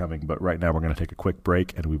podcast coming, but right now we're going to take a quick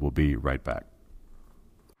break, and we will be right back.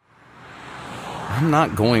 I'm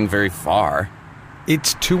not going very far.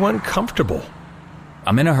 It's too uncomfortable.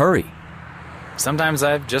 I'm in a hurry. Sometimes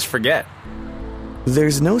I just forget.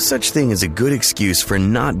 There's no such thing as a good excuse for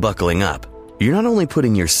not buckling up. You're not only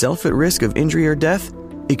putting yourself at risk of injury or death,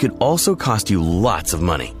 it could also cost you lots of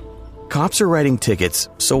money. Cops are writing tickets,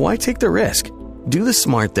 so why take the risk? Do the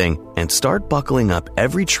smart thing and start buckling up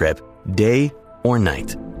every trip, day or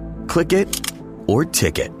night. Click it or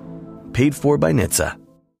ticket. Paid for by NHTSA.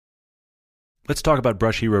 Let's talk about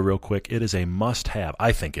Brush Hero real quick. It is a must-have,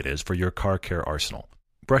 I think it is, for your car care arsenal.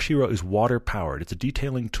 Brush Hero is water-powered. It's a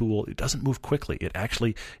detailing tool. It doesn't move quickly.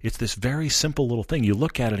 It's this very simple little thing. You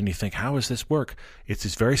look at it and you think, how does this work? It's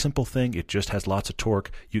this very simple thing. It just has lots of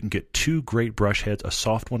torque. You can get 2 great brush heads, a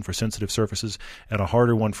soft one for sensitive surfaces and a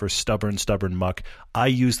harder one for stubborn muck. I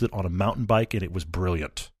used it on a mountain bike and it was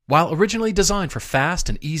brilliant. While originally designed for fast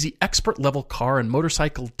and easy expert-level car and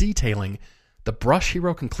motorcycle detailing, the Brush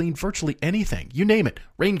Hero can clean virtually anything. You name it.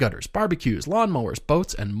 Rain gutters, barbecues, lawnmowers,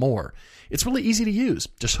 boats, and more. It's really easy to use.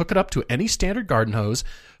 Just hook it up to any standard garden hose,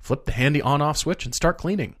 flip the handy on-off switch, and start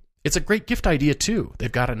cleaning. It's a great gift idea, too.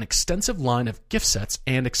 They've got an extensive line of gift sets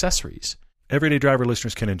and accessories. Everyday Driver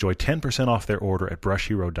listeners can enjoy 10% off their order at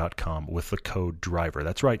brushhero.com with the code DRIVER.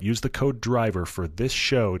 That's right. Use the code DRIVER for this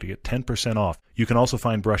show to get 10% off. You can also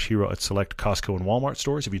find Brush Hero at select Costco and Walmart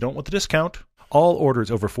stores if you don't want the discount. All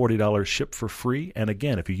orders over $40 ship for free. And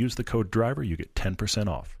again, if you use the code DRIVER, you get 10%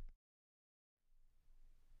 off.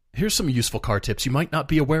 Here's some useful car tips you might not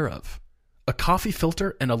be aware of. A coffee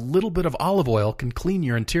filter and a little bit of olive oil can clean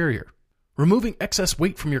your interior. Removing excess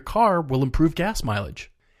weight from your car will improve gas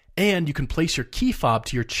mileage. And you can place your key fob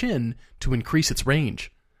to your chin to increase its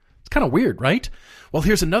range. It's kind of weird, right? Well,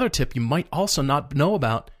 here's another tip you might also not know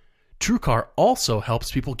about. TrueCar also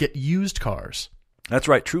helps people get used cars. That's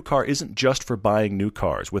right. TrueCar isn't just for buying new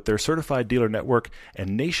cars. With their certified dealer network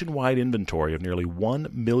and nationwide inventory of nearly 1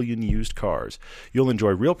 million used cars, you'll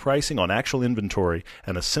enjoy real pricing on actual inventory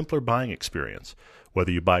and a simpler buying experience,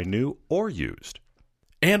 whether you buy new or used.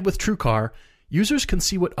 And with TrueCar, users can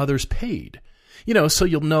see what others paid. So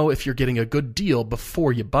you'll know if you're getting a good deal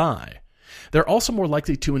before you buy. They're also more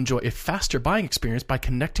likely to enjoy a faster buying experience by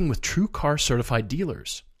connecting with TrueCar certified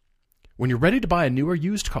dealers. When you're ready to buy a new or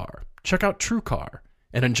used car, check out TrueCar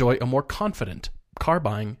and enjoy a more confident car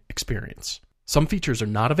buying experience. Some features are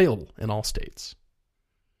not available in all states.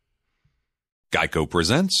 Geico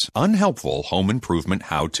presents unhelpful home improvement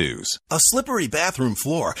how-tos. A slippery bathroom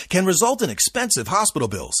floor can result in expensive hospital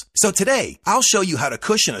bills. So today, I'll show you how to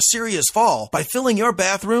cushion a serious fall by filling your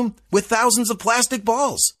bathroom with thousands of plastic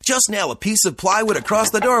balls. Just nail a piece of plywood across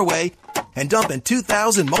the doorway and dump in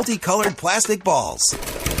 2,000 multicolored plastic balls.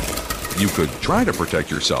 You could try to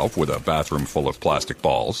protect yourself with a bathroom full of plastic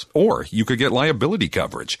balls, or you could get liability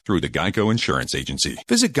coverage through the Geico Insurance Agency.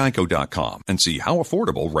 Visit geico.com and see how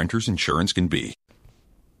affordable renter's insurance can be.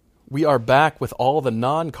 We are back with all the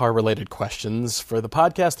non-car related questions for the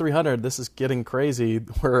podcast 300. This is getting crazy.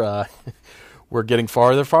 We're getting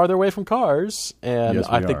farther away from cars, and yes,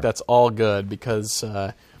 I think that's all good because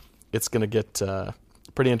it's going to get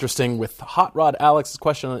pretty interesting with Hot Rod Alex's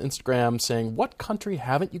question on Instagram saying, what country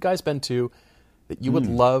haven't you guys been to that you would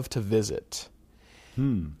love to visit?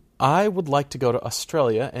 I would like to go to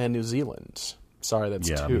Australia and New Zealand. Sorry, that's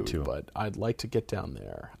me too. But I'd like to get down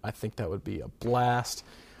there. I think that would be a blast.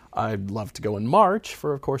 I'd love to go in March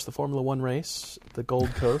for, of course, the Formula One race. The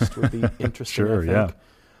Gold Coast would be interesting, Sure, I think. yeah.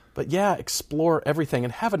 But yeah, explore everything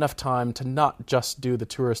and have enough time to not just do the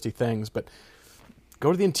touristy things, but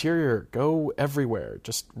go to the interior, go everywhere.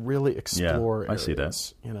 Just really explore areas, I see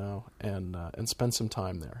that. and spend some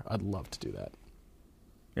time there. I'd love to do that.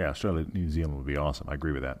 Yeah, Australia, New Zealand would be awesome. I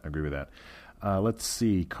agree with that. Let's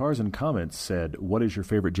see. Cars and Comments said, what is your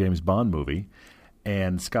favorite James Bond movie?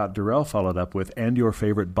 And Scott Durrell followed up with, and your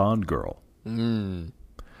favorite Bond girl.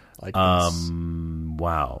 Like this.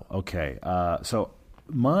 Wow. Okay. So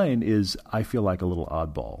mine is, I feel like a little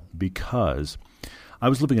oddball because I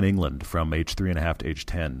was living in England from age 3.5 to age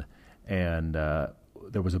 10, and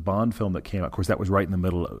there was a Bond film that came out. Of course, that was right in the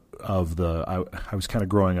middle of I was kind of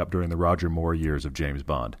growing up during the Roger Moore years of James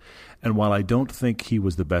Bond. And while I don't think he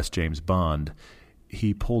was the best James Bond,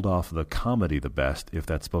 he pulled off the comedy the best, if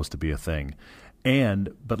that's supposed to be a thing.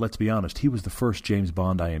 But let's be honest, he was the first James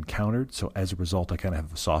Bond I encountered, so as a result, I kind of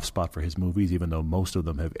have a soft spot for his movies, even though most of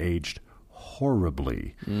them have aged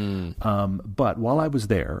horribly. But while I was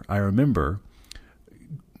there, I remember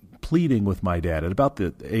pleading with my dad, at about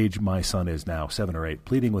the age my son is now, 7 or 8,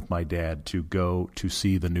 pleading with my dad to go to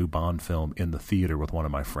see the new Bond film in the theater with one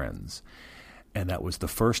of my friends. And that was the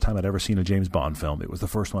first time I'd ever seen a James Bond film. It was the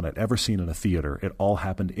first one I'd ever seen in a theater. It all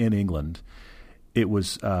happened in England. It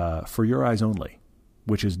was For Your Eyes Only,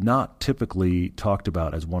 which is not typically talked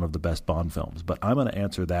about as one of the best Bond films. But I'm going to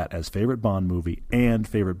answer that as favorite Bond movie and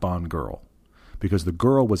favorite Bond girl, because the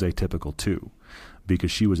girl was atypical too,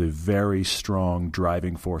 because she was a very strong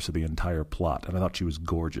driving force of the entire plot, and I thought she was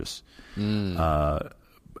gorgeous.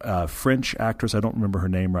 French actress, I don't remember her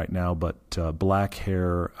name right now, but black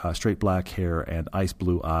hair, straight black hair, and ice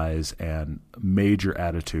blue eyes, and major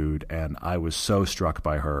attitude, and I was so struck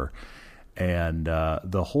by her. And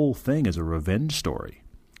the whole thing is a revenge story.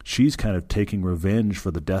 She's kind of taking revenge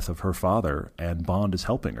for the death of her father, and Bond is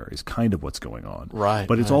helping her, is kind of what's going on. Right.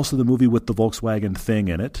 But it's also the movie with the Volkswagen thing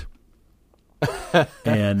in it.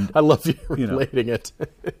 And I love you relating it.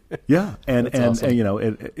 Yeah, and awesome.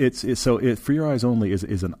 And it's For Your Eyes Only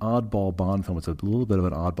is an oddball Bond film. It's a little bit of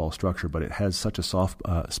an oddball structure, but it has such a soft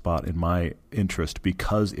spot in my interest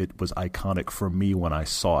because it was iconic for me when I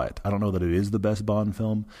saw it. I don't know that it is the best Bond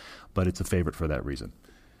film, but it's a favorite for that reason.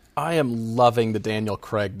 I am loving the Daniel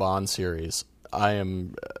Craig Bond series. I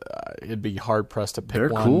am. It'd be hard pressed to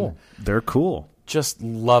pick one. They're cool. Just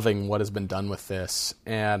loving what has been done with this,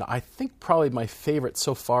 and I think probably my favorite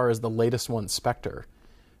so far is the latest one, Spectre,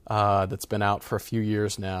 that's been out for a few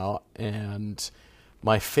years now. And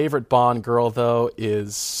my favorite Bond girl, though,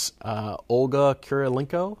 is Olga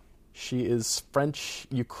Kurylenko. She is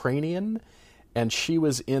French-Ukrainian, and she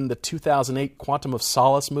was in the 2008 Quantum of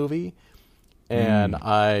Solace movie, and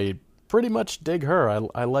I pretty much dig her.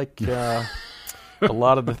 I like a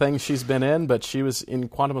lot of the things she's been in, but she was in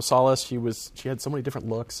Quantum of Solace. She had so many different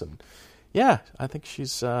looks, and yeah, I think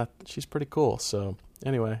she's pretty cool. So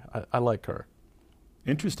anyway, I like her.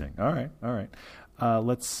 Interesting. All right.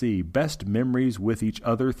 Let's see. Best memories with each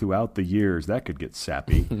other throughout the years. That could get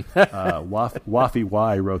sappy. Waffy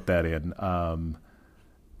Y wrote that in.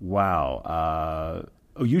 Wow.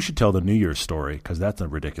 You should tell the New Year's story, because that's a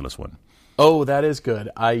ridiculous one. Oh, that is good.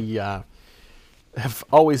 I have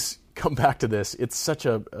always come back to this. It's such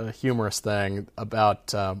a humorous thing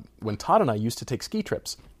about when Todd and I used to take ski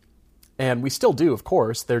trips. And we still do, of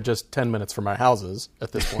course. They're just 10 minutes from our houses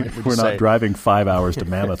at this point. We're not driving 5 hours to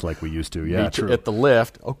Mammoth like we used to. Yeah, true. At the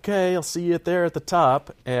lift. Okay, I'll see you there at the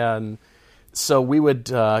top. And so we would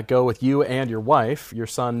go with you and your wife. Your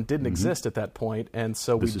son didn't exist at that point. And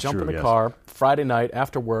so we'd jump in the car Friday night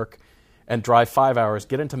after work and drive 5 hours,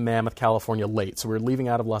 get into Mammoth, California late. So we were leaving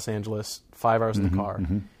out of Los Angeles, 5 hours in the car.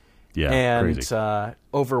 Yeah, and crazy.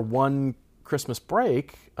 Over one Christmas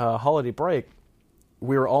break, holiday break,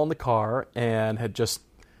 we were all in the car and had just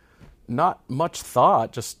not much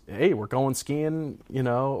thought. Just, hey, we're going skiing,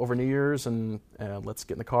 over New Year's, and let's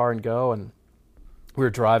get in the car and go. And we were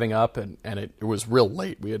driving up, and it was real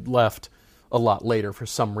late. We had left a lot later for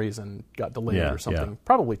some reason, got delayed or something,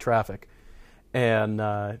 probably traffic. And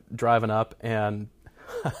driving up, and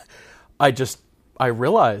I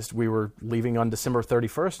realized we were leaving on December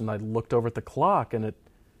 31st, and I looked over at the clock, and it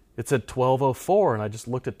said 12:04, and I just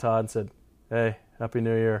looked at Todd and said, hey, Happy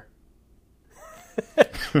New Year.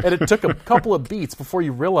 And it took a couple of beats before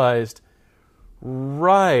you realized,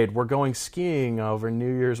 right, we're going skiing over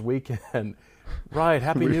New Year's weekend. Right,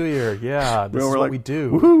 Happy New Year. Yeah, this is what we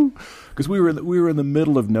do. Woohoo! Because we were in the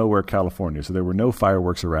middle of nowhere, California, so there were no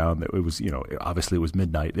fireworks around. It was, obviously it was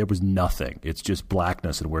midnight. There was nothing. It's just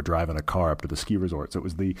blackness, and we're driving a car up to the ski resort. So it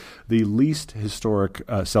was the least historic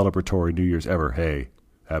celebratory New Year's ever. Hey,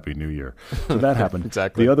 Happy New Year. So that happened.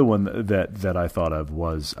 Exactly. The other one that I thought of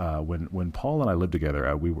was when Paul and I lived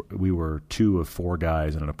together. We were 2 of 4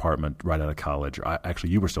 guys in an apartment right out of college.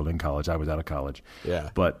 Actually, you were still in college. I was out of college.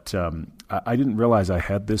 Yeah. But I didn't realize I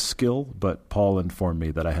had this skill. But Paul informed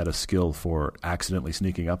me that I had a skill for accidentally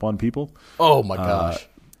sneaking up on people. Oh my gosh.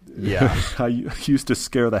 Yeah. I used to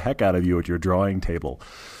scare the heck out of you at your drawing table.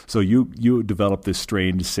 So you developed this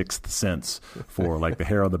strange sixth sense for, like, the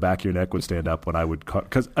hair on the back of your neck would stand up when I would,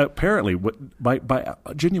 because apparently by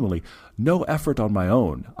genuinely no effort on my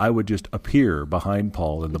own, I would just appear behind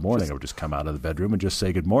Paul in the morning. I would just come out of the bedroom and just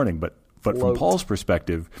say good morning. But from Paul's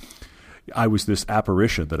perspective, I was this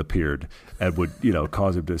apparition that appeared and would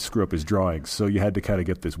cause him to screw up his drawings. So you had to kind of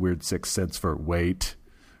get this weird sixth sense for wait.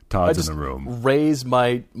 Todd's in the room. Raise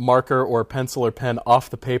my marker or pencil or pen off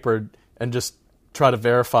the paper and just try to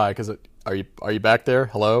verify, because are you back there?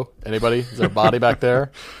 Hello? Anybody? Is there a body back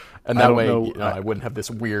there? And that way, I wouldn't have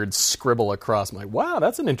this weird scribble across. I'm like, wow,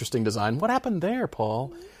 that's an interesting design. What happened there,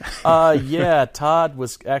 Paul? Yeah, Todd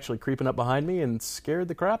was actually creeping up behind me and scared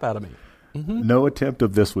the crap out of me. Mm-hmm. No attempt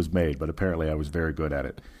of this was made, but apparently I was very good at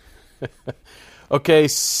it. Okay,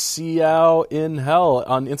 Xiao in Hell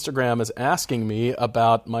on Instagram is asking me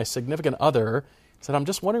about my significant other. He said, I'm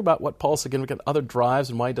just wondering about what Paul's significant other drives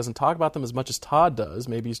and why he doesn't talk about them as much as Todd does.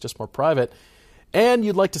 Maybe he's just more private. And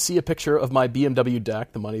you'd like to see a picture of my BMW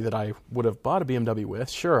deck, the money that I would have bought a BMW with.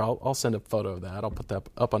 Sure, I'll send a photo of that. I'll put that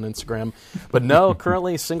up on Instagram. But no,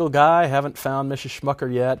 currently single guy. Haven't found Mrs.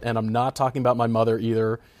 Schmucker yet, and I'm not talking about my mother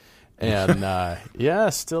either. And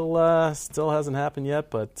still hasn't happened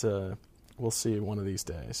yet, but we'll see one of these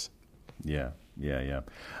days. Yeah.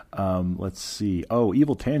 Let's see. Oh,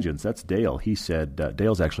 Evil Tangents. That's Dale. He said,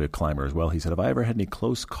 Dale's actually a climber as well. He said, have I ever had any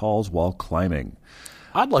close calls while climbing?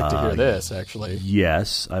 I'd like to hear this, actually.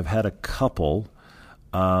 Yes, I've had a couple.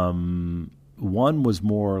 One was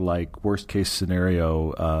more like worst case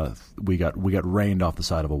scenario. We got rained off the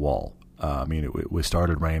side of a wall. It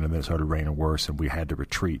started raining, and then it started raining worse, and we had to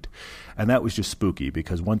retreat. And that was just spooky,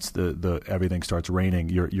 because once the everything starts raining,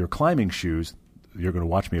 your climbing shoes, you're going to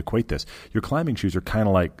watch me equate this, your climbing shoes are kind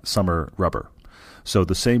of like summer rubber. So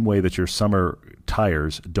the same way that your summer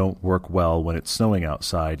tires don't work well when it's snowing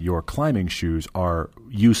outside, your climbing shoes are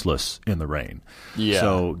useless in the rain. Yeah.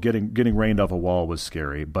 So getting rained off a wall was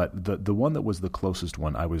scary. But the one that was the closest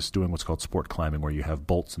one, I was doing what's called sport climbing, where you have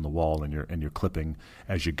bolts in the wall and you're clipping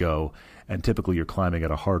as you go. And typically you're climbing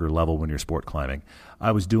at a harder level when you're sport climbing.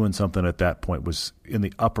 I was doing something at that point was in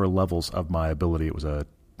the upper levels of my ability. It was a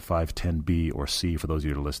 510B or C for those of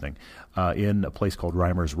you that are listening, in a place called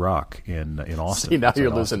Reimers Rock in Austin. See, now Outside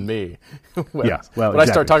you're Austin. losing me. Well, when I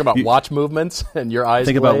start talking about watch movements and your eyes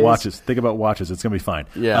think glaze. about watches. Think about watches. It's going to be fine.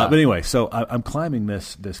 Yeah. But anyway, so I'm climbing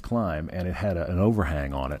this climb, and it had an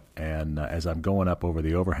overhang on it. And as I'm going up over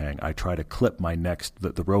the overhang, I try to clip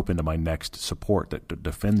the rope into my next support that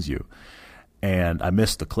defends you, and I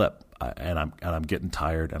missed the clip. And I'm getting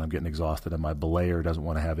tired and I'm getting exhausted, and my belayer doesn't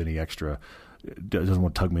want to have any extra, doesn't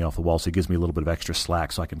want to tug me off the wall, so he gives me a little bit of extra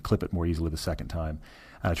slack so I can clip it more easily the second time.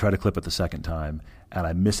 And I try to clip it the second time, and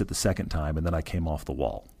I miss it the second time, and then I came off the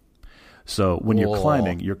wall. So when you're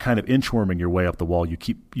climbing, you're kind of inchworming your way up the wall.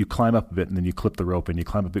 You climb up a bit, and then you clip the rope in. You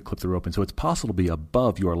climb a bit, clip the rope in. So it's possible to be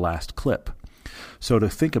above your last clip. So to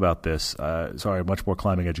think about this, much more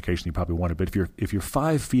climbing education you probably wanted, but if you're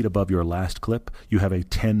 5 feet above your last clip, you have a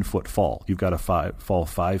 10-foot fall. You've got to fall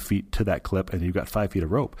 5 feet to that clip, and you've got 5 feet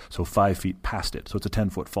of rope, so 5 feet past it. So it's a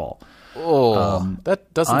 10-foot fall.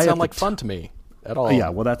 That doesn't sound like fun to me at all. Yeah,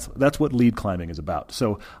 well, that's what lead climbing is about.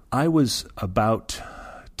 So I was about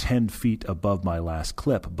 10 feet above my last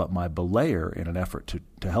clip, but my belayer, in an effort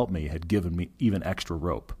to help me, had given me even extra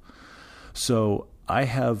rope. So I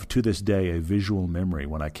have, to this day, a visual memory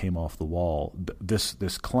when I came off the wall. This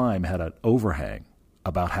climb had an overhang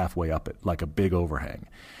about halfway up it, like a big overhang.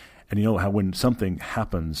 And you know how when something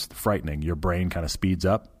happens frightening, your brain kind of speeds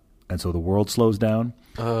up, and so the world slows down?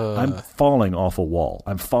 I'm falling off a wall.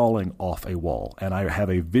 I'm falling off a wall. And I have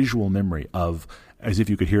a visual memory of, as if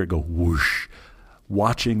you could hear it go whoosh,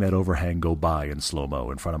 watching that overhang go by in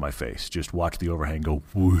slow-mo in front of my face. Just watch the overhang go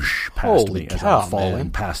whoosh past Holy me as cow, I'm falling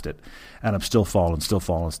man. past it. And I'm still falling.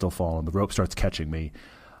 The rope starts catching me.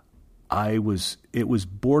 It was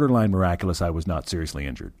borderline miraculous I was not seriously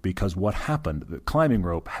injured, because what happened, the climbing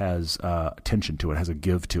rope has tension to it, has a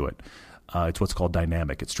give to it. It's what's called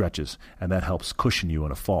dynamic. It stretches, and that helps cushion you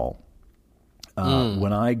in a fall.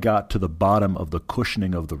 When I got to the bottom of the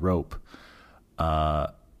cushioning of the rope, I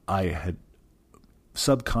had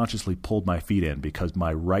subconsciously pulled my feet in because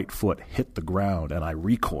my right foot hit the ground and I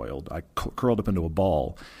recoiled. I curled up into a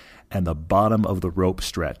ball, and the bottom of the rope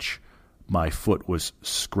stretch, my foot was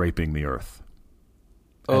scraping the earth.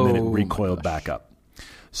 And then it recoiled back up.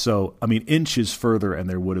 So, I mean, inches further and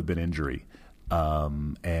there would have been injury.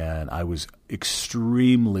 And I was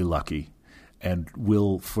extremely lucky, and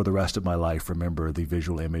will for the rest of my life remember the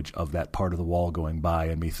visual image of that part of the wall going by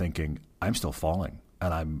and me thinking, I'm still falling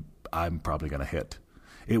and I'm probably going to hit.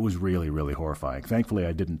 It was really, really horrifying. Thankfully,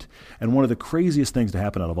 I didn't. And one of the craziest things to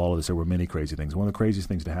happen out of all of this, there were many crazy things. One of the craziest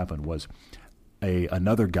things to happen was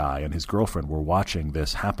another guy and his girlfriend were watching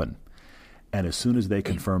this happen. And as soon as they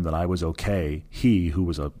confirmed that I was okay, he, who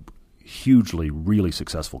was a hugely, really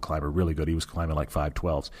successful climber, really good, he was climbing like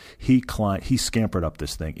 512s, he scampered up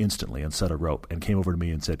this thing instantly and set a rope and came over to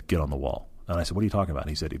me and said, get on the wall. And I said, what are you talking about?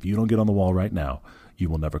 And he said, if you don't get on the wall right now, you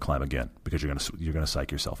will never climb again, because you're going to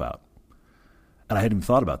psych yourself out. And I hadn't even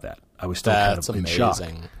thought about that. I was still kind of in shock.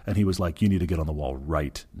 And he was like, you need to get on the wall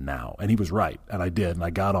right now. And he was right. And I did. And I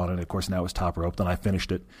got on it. And of course, now it was top rope. Then I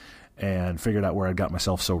finished it and figured out where I got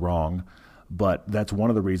myself so wrong. But that's one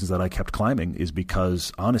of the reasons that I kept climbing, is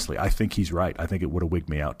because, honestly, I think he's right. I think it would have wigged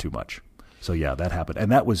me out too much. So, yeah, that happened.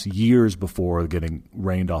 And that was years before getting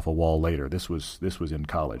rained off a wall later. This was in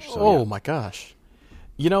college. So, my gosh.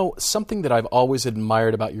 You know, something that I've always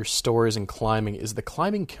admired about your stories in climbing is the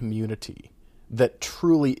climbing community that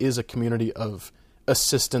truly is a community of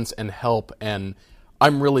assistance and help, and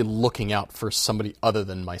I'm really looking out for somebody other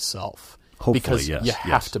than myself. Hopefully, because yes. you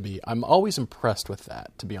have to be. I'm always impressed with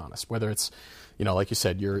that, to be honest, whether it's, you know, like you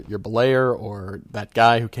said, your belayer or that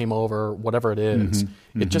guy who came over, whatever it is.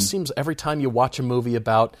 It just seems every time you watch a movie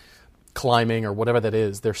about climbing or whatever that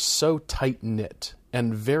is, they're so tight-knit,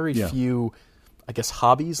 and very few, I guess,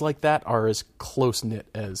 hobbies like that are as close-knit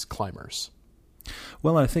as climbers.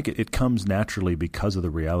 Well, I think it comes naturally because of the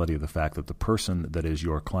reality of the fact that the person that is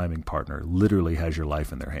your climbing partner literally has your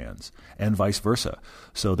life in their hands, and vice versa.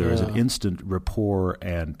 So there is an instant rapport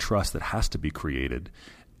and trust that has to be created.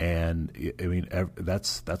 And, I mean,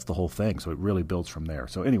 that's the whole thing. So it really builds from there.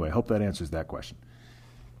 So anyway, I hope that answers that question.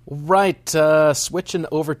 Right. Switching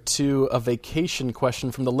over to a vacation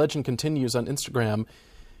question from The Legend Continues on Instagram.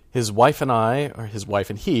 His wife and I, or his wife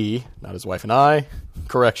and he, not his wife and I,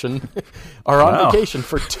 correction, are on vacation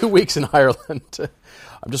for 2 weeks in Ireland.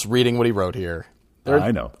 I'm just reading what he wrote here. They're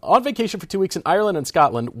I know. On vacation for 2 weeks in Ireland and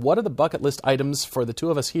Scotland. What are the bucket list items for the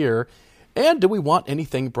two of us here? And do we want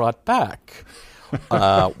anything brought back?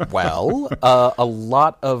 A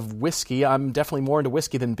lot of whiskey. I'm definitely more into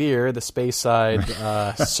whiskey than beer. The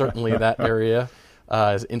Speyside, certainly that area.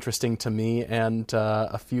 is interesting to me, and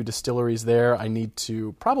a few distilleries there. I need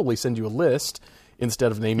to probably send you a list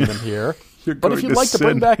instead of naming them here. But if you'd like to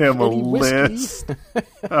bring back any whiskey,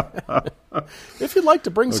 if you'd like to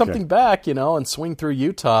bring something back, and swing through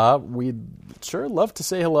Utah, we'd sure love to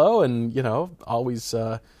say hello, and always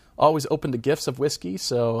open to gifts of whiskey.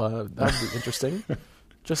 So that'd be interesting.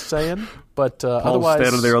 Just saying. But Paul's otherwise,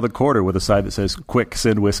 standing there on the corner with a sign that says "Quick,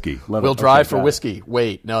 send whiskey." We'll drive for whiskey.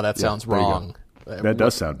 Wait, no, that sounds wrong. That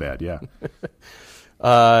does sound bad. Yeah.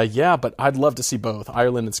 Yeah, but I'd love to see both.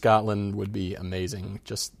 Ireland and Scotland would be amazing.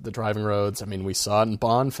 Just the driving roads. I mean, we saw it in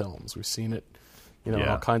Bond films. We've seen it, in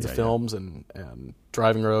all kinds of films and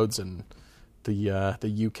driving roads. And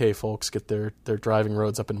the UK folks get their driving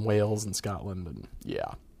roads up in Wales and Scotland. And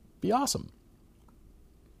be awesome.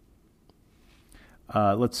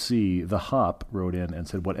 Let's see. The Hop wrote in and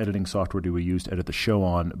said, what editing software do we use to edit the show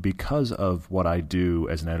on? Because of what I do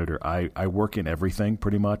as an editor, I work in everything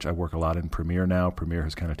pretty much. I work a lot in Premiere now. Premiere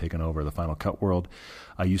has kind of taken over the Final Cut world.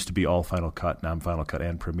 I used to be all Final Cut. Now I'm Final Cut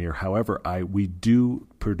and Premiere. However, we do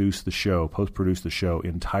post-produce the show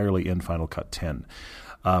entirely in Final Cut 10.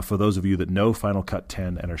 For those of you that know Final Cut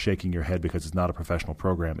 10 and are shaking your head because it's not a professional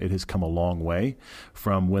program, it has come a long way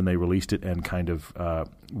from when they released it and kind of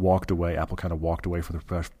walked away. Apple kind of walked away from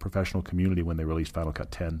the professional community when they released Final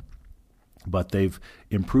Cut 10. But they've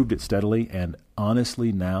improved it steadily, and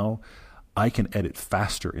honestly now I can edit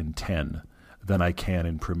faster in 10 than I can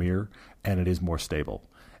in Premiere, and it is more stable.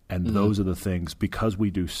 And those are the things, because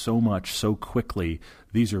we do so much so quickly,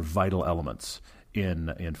 these are vital elements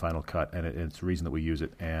in Final Cut, and it's the reason that we use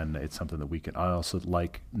it, and it's something that we can. I also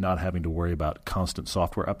like not having to worry about constant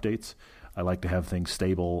software updates. I like to have things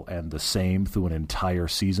stable and the same through an entire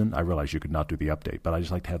season. I realize you could not do the update, but I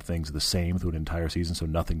just like to have things the same through an entire season so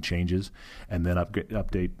nothing changes, and then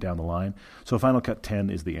update down the line. So Final Cut 10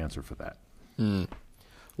 is the answer for that.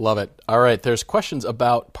 Love it. All right, there's questions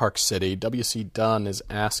about Park City. W.C. Dunn is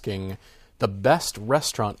asking, the best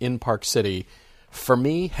restaurant in Park City for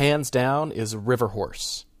me, hands down, is River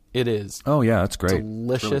Horse. It is. Oh, yeah, that's great.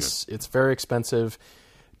 Delicious. It's very expensive.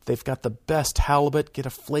 They've got the best halibut. Get a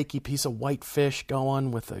flaky piece of white fish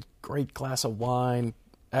going with a great glass of wine.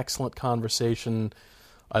 Excellent conversation.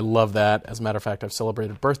 I love that. As a matter of fact, I've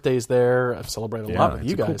celebrated birthdays there. I've celebrated a lot with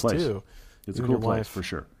you guys, too. It's a cool place, for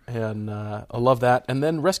sure. And I love that. And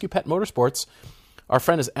then Rescue Pet Motorsports, our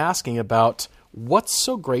friend is asking about what's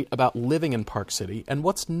so great about living in Park City and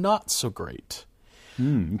what's not so great.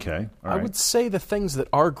 Okay. All right. I would say the things that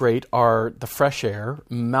are great are the fresh air,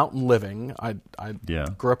 mountain living. I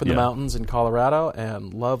grew up in the mountains in Colorado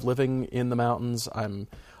and love living in the mountains. I'm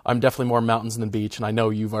definitely more mountains than beach, and I know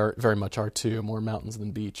you very much are too, more mountains than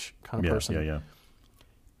beach kind of person. Yeah.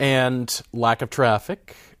 And lack of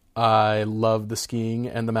traffic. I love the skiing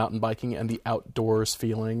and the mountain biking and the outdoors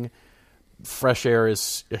feeling. Fresh air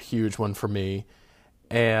is a huge one for me.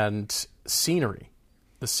 And scenery.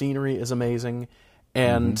 The scenery is amazing.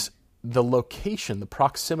 And the location, the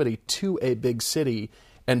proximity to a big city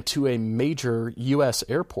and to a major U.S.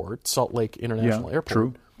 airport, Salt Lake International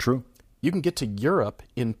Airport. True. You can get to Europe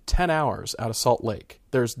in 10 hours out of Salt Lake.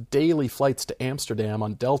 There's daily flights to Amsterdam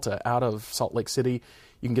on Delta out of Salt Lake City.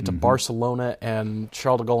 You can get to Barcelona and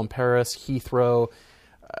Charles de Gaulle in Paris, Heathrow.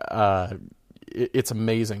 It's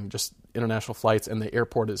amazing, just international flights. And the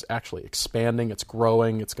airport is actually expanding. It's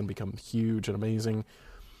growing. It's going to become huge and amazing.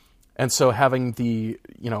 And so having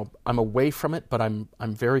I'm away from it, but I'm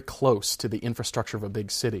very close to the infrastructure of a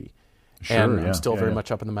big city. And I'm still very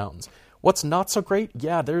much up in the mountains. What's not so great?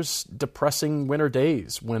 Yeah, there's depressing winter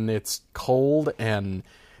days when it's cold and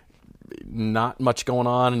not much going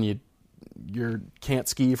on and you can't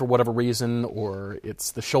ski for whatever reason, or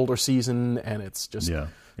it's the shoulder season and it's just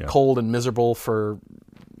cold and miserable for,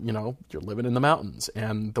 you're living in the mountains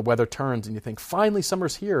and the weather turns and you think, finally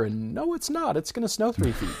summer's here. And no, it's not. It's going to snow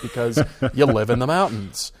 3 feet because you live in the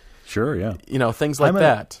mountains. Sure, yeah. Things like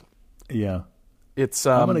that. Yeah. It's.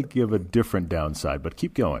 I'm going to give a different downside, but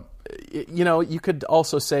keep going. You could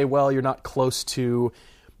also say, well, you're not close to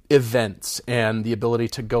events and the ability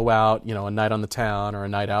to go out, a night on the town or a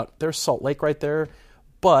night out. There's Salt Lake right there.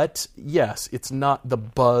 But yes, it's not the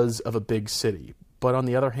buzz of a big city. But on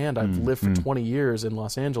the other hand, I've lived for 20 years in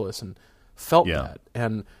Los Angeles and felt that.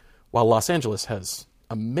 And while Los Angeles has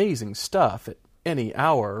amazing stuff at any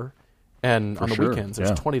hour and on the weekends,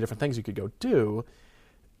 there's 20 different things you could go do.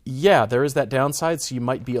 Yeah, there is that downside. So you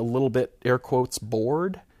might be a little bit, air quotes,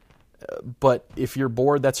 bored. But if you're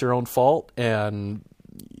bored, that's your own fault. And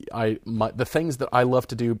the things that I love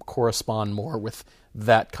to do correspond more with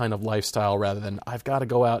that kind of lifestyle rather than I've got to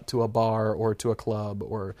go out to a bar or to a club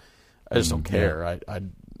or I just don't care. I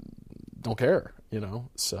don't care.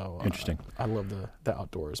 So interesting. I love the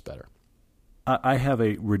outdoors better. I have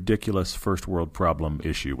a ridiculous first world problem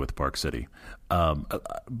issue with Park City.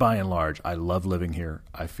 By and large, I love living here.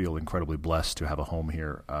 I feel incredibly blessed to have a home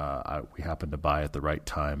here. We happened to buy at the right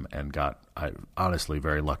time and got, honestly,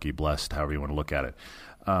 very lucky, blessed, however you want to look at it.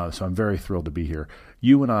 So I'm very thrilled to be here.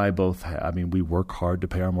 You and I both, we work hard to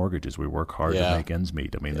pay our mortgages. We work hard to make ends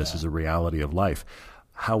meet. This is a reality of life.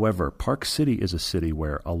 However, Park City is a city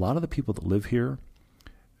where a lot of the people that live here,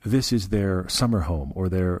 this is their summer home or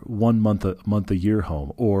their 1 month a year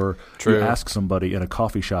home. Or you ask somebody in a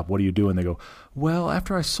coffee shop, what do you do? And they go, well,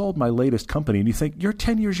 after I sold my latest company. And you think, you're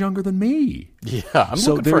 10 years younger than me. Yeah, I'm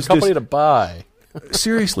looking for a company to buy.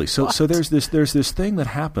 Seriously. So there's this thing that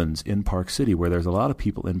happens in Park City where there's a lot of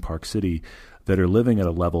people in Park City that are living at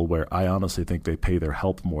a level where I honestly think they pay their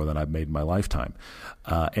help more than I've made in my lifetime.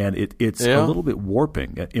 And it's a little bit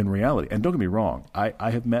warping in reality. And don't get me wrong,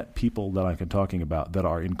 I have met people that I've been talking about that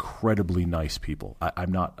are incredibly nice people.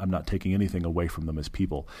 I'm not taking anything away from them as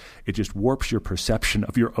people. It just warps your perception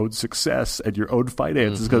of your own success and your own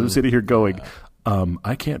finances because I'm sitting here going,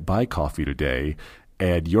 I can't buy coffee today.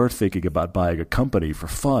 And you're thinking about buying a company for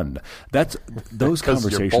fun. Those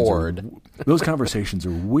conversations. You're bored. Those conversations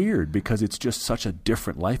are weird because it's just such a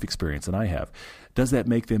different life experience than I have. Does that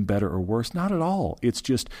make them better or worse? Not at all. It's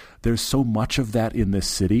just there's so much of that in this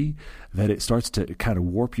city that it starts to kind of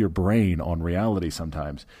warp your brain on reality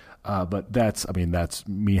sometimes. But that's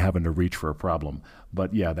me having to reach for a problem.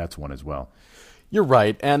 But yeah, that's one as well. You're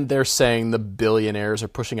right, and they're saying the billionaires are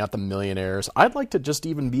pushing out the millionaires. I'd like to just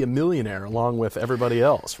even be a millionaire along with everybody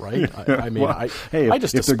else, right? I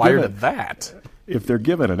just aspire to that. If they're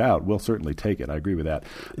giving it out, we'll certainly take it. I agree with that.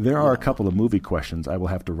 There are a couple of movie questions. I will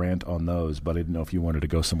have to rant on those, but I didn't know if you wanted to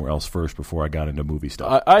go somewhere else first before I got into movie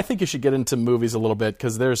stuff. I think you should get into movies a little bit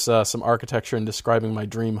because there's some architecture and describing my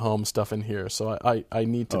dream home stuff in here, so I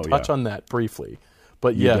need to touch on that briefly.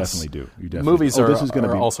 But you yes, definitely do. Movies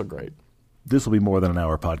are also great. This will be more than an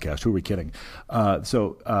hour podcast. Who are we kidding?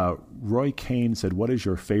 So Roy Kane said, what is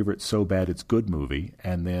your favorite So Bad It's Good movie?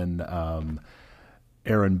 And then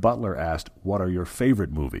Aaron Butler asked, what are your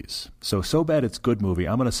favorite movies? So Bad It's Good movie,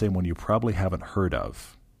 I'm going to say one you probably haven't heard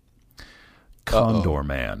of. Condor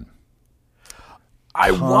Man. I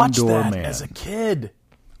watched that as a kid.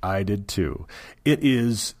 I did too.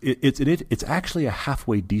 It's actually a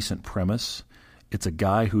halfway decent premise. It's a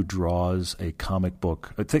guy who draws a comic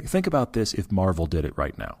book. Think about this if Marvel did it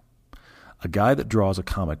right now. A guy that draws a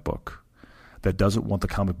comic book that doesn't want the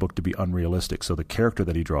comic book to be unrealistic. So the character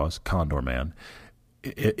that he draws, Condor Man,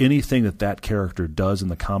 anything that character does in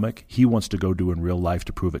the comic, he wants to go do in real life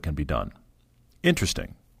to prove it can be done.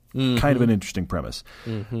 Interesting. Mm-hmm. Kind of an interesting premise.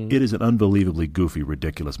 Mm-hmm. It is an unbelievably goofy,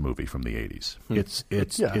 ridiculous movie from the 80s.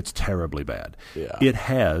 It's terribly bad. Yeah. It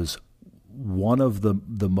has one of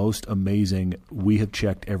the most amazing, we have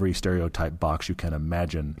checked every stereotype box you can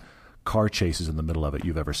imagine, car chases in the middle of it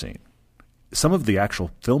you've ever seen. Some of the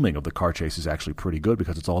actual filming of the car chase is actually pretty good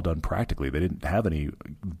because it's all done practically. They didn't have any,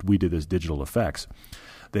 we did as digital effects.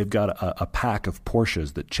 They've got a pack of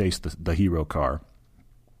Porsches that chase the hero car.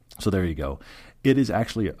 So there you go. It is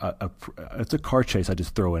actually it's a car chase I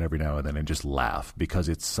just throw in every now and then and just laugh because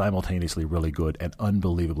it's simultaneously really good and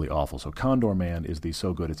unbelievably awful. So Condor Man is the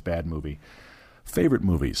so good it's bad movie. Favorite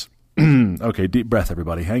movies. Okay, deep breath,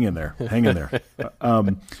 everybody. Hang in there. Hang in there.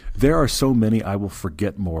 There are so many I will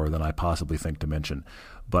forget more than I possibly think to mention.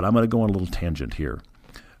 But I'm going to go on a little tangent here.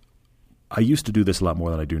 I used to do this a lot more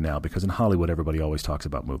than I do now because in Hollywood everybody always talks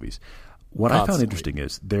about movies. What I found interesting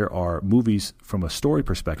is there are movies from a story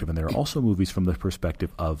perspective, and there are also movies from the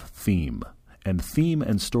perspective of theme. And theme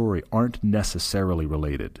and story aren't necessarily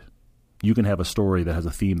related. You can have a story that has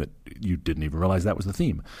a theme that you didn't even realize that was the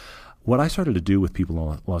theme. What I started to do with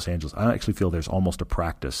people in Los Angeles, I actually feel there's almost a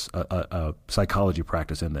practice, a psychology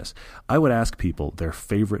practice in this. I would ask people their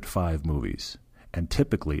favorite 5 movies, and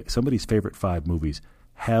typically somebody's favorite 5 movies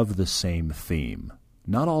have the same theme.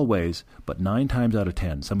 Not always, but 9 times out of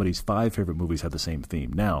 10, somebody's 5 favorite movies have the same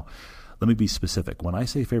theme. Now, let me be specific. When I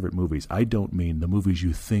say favorite movies, I don't mean the movies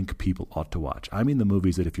you think people ought to watch. I mean the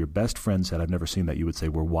movies that if your best friend said, I've never seen that, you would say,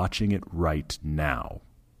 we're watching it right now.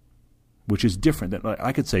 Which is different.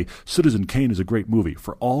 I could say Citizen Kane is a great movie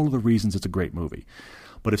for all of the reasons it's a great movie.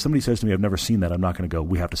 But if somebody says to me, I've never seen that, I'm not going to go,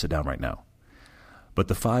 we have to sit down right now. But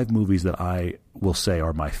the 5 movies that I will say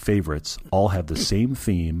are my favorites all have the same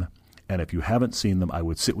theme. And if you haven't seen them, I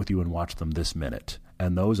would sit with you and watch them this minute.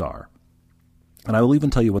 And those are, and I will even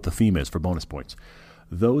tell you what the theme is for bonus points.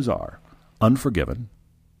 Those are Unforgiven,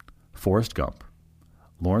 Forrest Gump,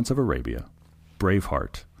 Lawrence of Arabia,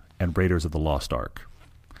 Braveheart, and Raiders of the Lost Ark.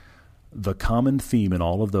 the common theme in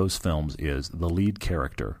all of those films is the lead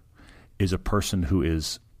character is a person who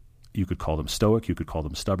is, you could call them stoic, you could call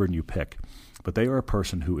them stubborn, you pick, but they are a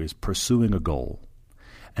person who is pursuing a goal.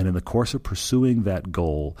 And in the course of pursuing that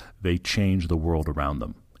goal, they change the world around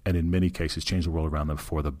them. And in many cases, change the world around them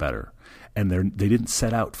for the better. And they didn't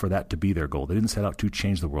set out for that to be their goal. They didn't set out to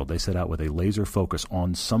change the world. They set out with a laser focus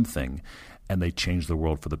on something, and they changed the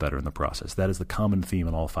world for the better in the process. That is the common theme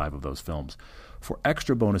in all 5 of those films. For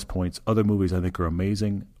extra bonus points, other movies I think are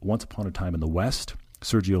amazing. Once Upon a Time in the West,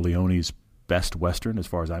 Sergio Leone's best Western, as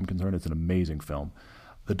far as I'm concerned. It's an amazing film.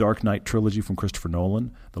 The Dark Knight trilogy from Christopher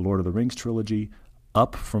Nolan, the Lord of the Rings trilogy,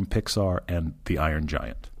 Up from Pixar, and The Iron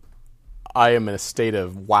Giant. I am in a state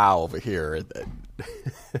of wow over here.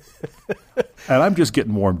 And I'm just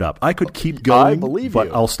getting warmed up. I could keep going, I believe but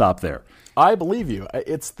you. I'll stop there. I believe you.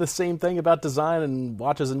 It's the same thing about design and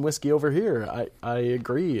watches and whiskey over here. I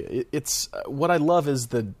agree. It's what I love is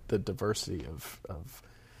the diversity of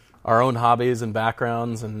our own hobbies and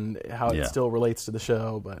backgrounds and how it still relates to the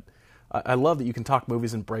show. But I love that you can talk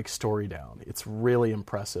movies and break story down. It's really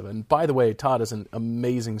impressive. And by the way, Todd is an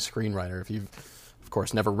amazing screenwriter. If you've, of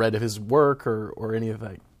course, never read of his work or any of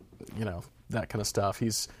that, that kind of stuff, he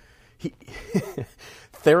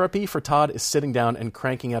therapy for Todd is sitting down and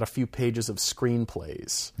cranking out a few pages of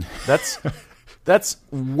screenplays. That's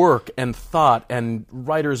work and thought and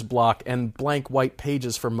writer's block and blank white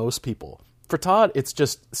pages for most people. For Todd, it's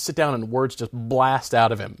just sit down and words just blast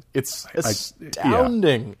out of him. It's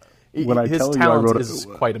astounding. When I His tell you talent is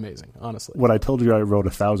quite amazing, honestly. When I told you I wrote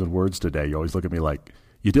 1,000 words today, you always look at me like,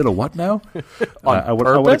 you did a what now? On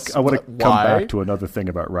purpose? I want to come Why? back to another thing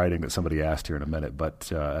about writing that somebody asked here in a minute,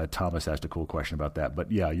 but Thomas asked a cool question about that.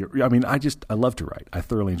 But yeah, I love to write. I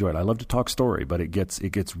thoroughly enjoy it. I love to talk story, but it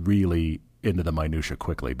gets really into the minutia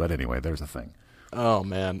quickly. But anyway, there's a thing. Oh,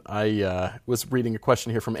 man. I was reading a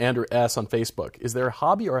question here from Andrew S. on Facebook. Is there a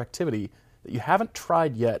hobby or activity that you haven't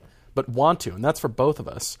tried yet but want to? And that's for both of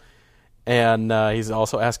us. And he's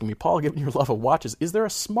also asking me, Paul, given your love of watches, is there a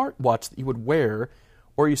smart watch that you would wear,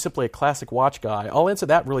 or are you simply a classic watch guy? I'll answer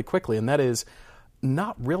that really quickly, and that is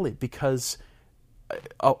not really, because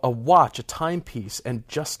a watch, a timepiece, and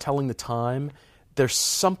just telling the time, there's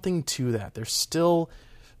something to that. There's still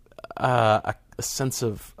a sense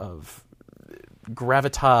of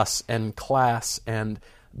gravitas and class, and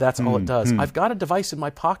that's all it does. I've got a device in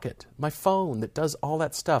my pocket, my phone, that does all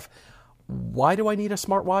that stuff. Why do I need a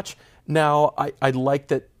smartwatch? Now, I like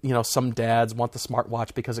that, some dads want the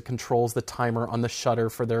smartwatch because it controls the timer on the shutter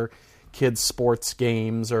for their kids' sports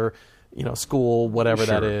games or, school, whatever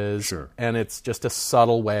that is. Sure. And it's just a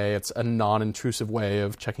subtle way. It's a non-intrusive way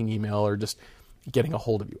of checking email or just getting a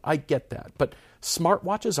hold of you. I get that. But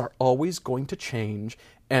smartwatches are always going to change,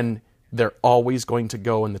 and they're always going to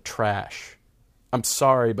go in the trash. I'm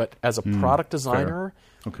sorry, but as a product designer,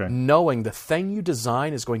 knowing the thing you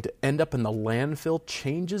design is going to end up in the landfill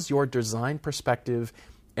changes your design perspective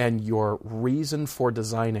and your reason for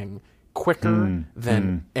designing quicker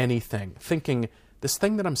than anything. Thinking, this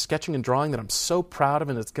thing that I'm sketching and drawing that I'm so proud of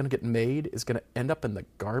and it's going to get made is going to end up in the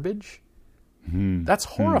garbage? That's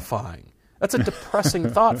horrifying. That's a depressing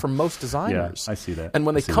thought for most designers. Yeah, I see that. And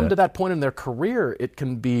when they come to that point in their career, it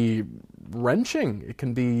can be wrenching. It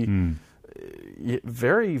can be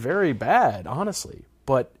very, very bad, honestly.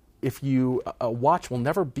 But a watch will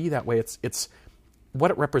never be that way. It's what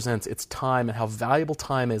it represents. It's time and how valuable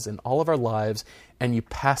time is in all of our lives, and you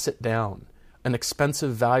pass it down. An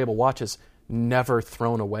expensive, valuable watch is never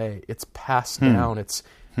thrown away. It's passed down. It's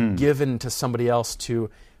given to somebody else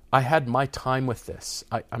I had my time with this.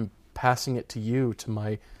 I'm passing it to you, to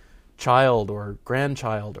my child or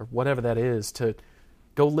grandchild or whatever that is, to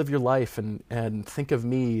go live your life and think of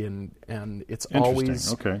me, and it's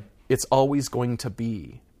always going to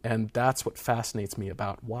be. And that's what fascinates me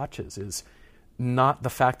about watches, is not the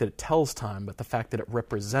fact that it tells time, but the fact that it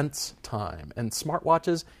represents time. And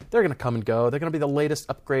smartwatches, they're going to come and go. They're going to be the latest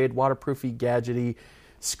upgrade, waterproofy, gadgety,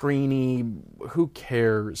 screeny. Who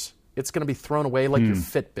cares? It's going to be thrown away like your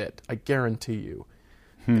Fitbit, I guarantee you.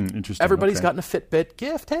 Interesting. Everybody's gotten a Fitbit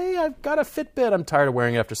gift. Hey, I've got a Fitbit. I'm tired of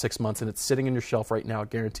wearing it after 6 months, and it's sitting in your shelf right now. I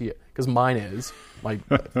guarantee it. Because mine is. I've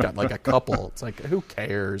got like a couple. It's like, who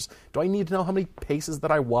cares? Do I need to know how many paces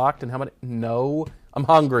that I walked and how many? No. I'm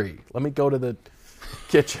hungry. Let me go to the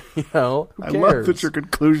kitchen. Who cares? I love that your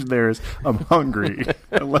conclusion there is, I'm hungry.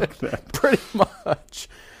 I like that. Pretty much.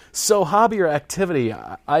 So, hobby or activity.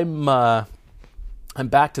 I'm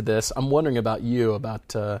back to this. I'm wondering about you,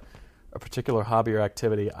 about a particular hobby or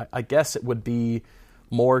activity. I guess it would be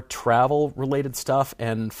more travel-related stuff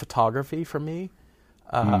and photography for me.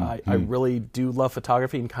 I really do love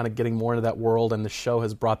photography and kind of getting more into that world, and the show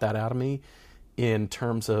has brought that out of me in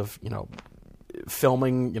terms of,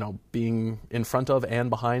 filming, being in front of and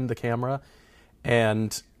behind the camera,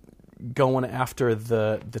 and going after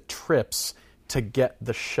the trips to get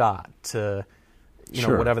the shot, to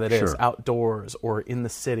whatever that is, outdoors or in the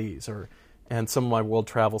cities, and some of my world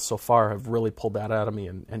travels so far have really pulled that out of me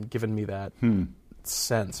and given me that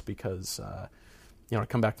sense, because I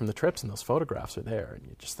come back from the trips and those photographs are there, and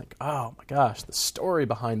you just think, oh my gosh, the story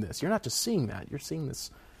behind this. You're not just seeing that, you're seeing this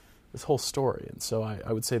whole story. And so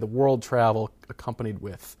I would say the world travel accompanied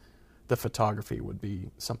with the photography would be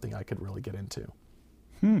something I could really get into.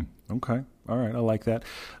 Okay. All right. I like that.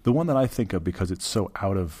 The one that I think of, because it's so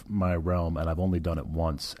out of my realm and I've only done it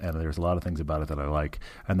once, and there's a lot of things about it that I like,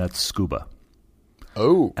 and that's scuba.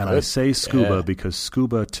 Oh, and good. I say scuba because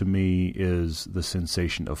scuba to me is the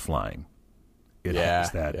sensation of flying. It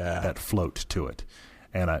has that float to it.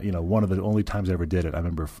 And one of the only times I ever did it, I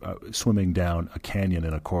remember swimming down a canyon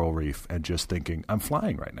in a coral reef and just thinking, I'm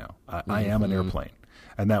flying right now. I am an airplane.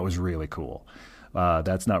 And that was really cool.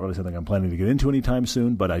 That's not really something I'm planning to get into anytime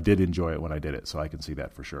soon, but I did enjoy it when I did it, so I can see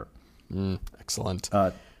that for sure. Excellent.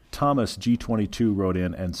 Thomas G22 wrote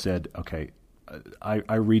in and said, okay,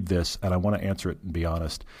 I read this and I want to answer it and be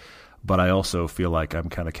honest, but I also feel like I'm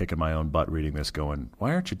kind of kicking my own butt reading this going,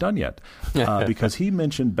 why aren't you done yet? Because he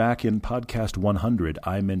mentioned back in podcast 100,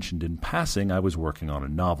 I mentioned in passing I was working on a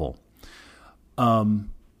novel.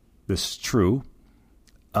 This is true.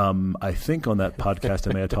 I think on that podcast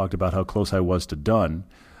I may have talked about how close I was to done.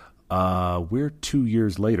 We're 2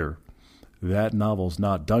 years later. That novel's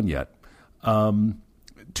not done yet.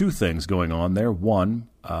 Two things going on there. One,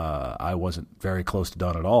 I wasn't very close to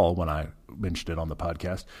done at all when I mentioned it on the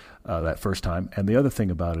podcast that first time. And the other thing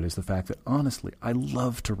about it is the fact that, honestly, I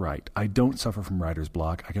love to write. I don't suffer from writer's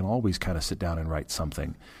block. I can always kind of sit down and write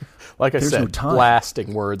something. Like I said,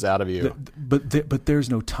 blasting words out of you. But there's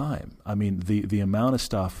no time. I mean, the amount of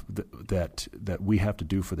stuff that we have to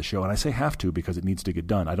do for the show, and I say have to because it needs to get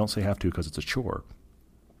done. I don't say have to because it's a chore.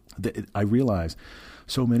 I realize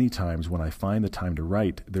so many times when I find the time to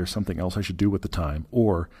write, there's something else I should do with the time,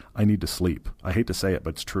 or I need to sleep. I hate to say it,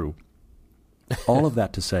 but it's true. All of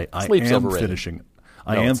that to say, I am finishing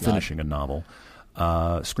a novel.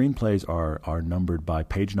 Screenplays are numbered by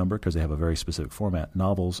page number because they have a very specific format.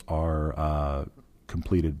 Novels are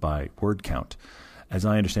completed by word count. As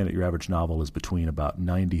I understand it, your average novel is between about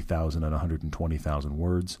 90,000 and 120,000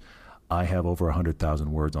 words. I have over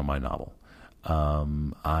 100,000 words on my novel.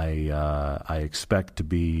 I expect to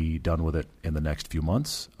be done with it in the next few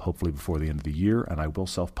months, hopefully before the end of the year, and I will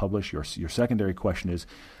self-publish. Your secondary question is,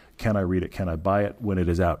 can I read it? Can I buy it when it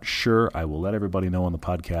is out? Sure, I will let everybody know on the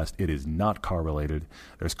podcast. It is not car-related.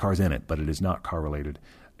 There's cars in it, but it is not car-related.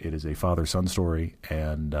 It is a father-son story,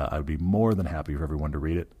 and I would be more than happy for everyone to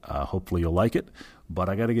read it. Hopefully you'll like it, but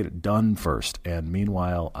I got to get it done first. And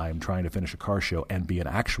meanwhile, I'm trying to finish a car show and be an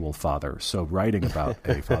actual father. So writing about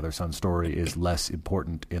a father-son story is less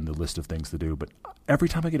important in the list of things to do. But every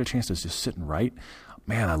time I get a chance to just sit and write,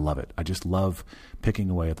 man, I love it. I just love picking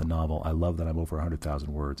away at the novel. I love that I'm over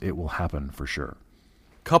 100,000 words. It will happen for sure.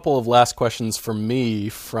 Couple of last questions from me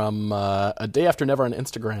from A Day After Never on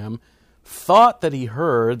Instagram. Thought that he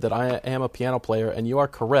heard that I am a piano player, and you are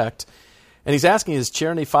correct. And he's asking, is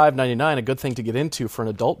Czerny $5.99 a good thing to get into for an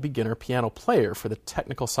adult beginner piano player for the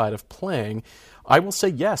technical side of playing? I will say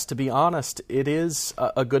yes. To be honest, it is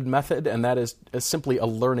a good method, and that is simply a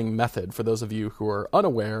learning method. For those of you who are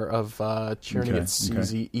unaware of Czerny, it's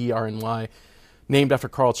C-Z-E-R-N-Y, named after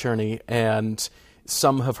Carl Czerny, and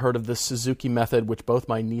some have heard of the Suzuki method, which both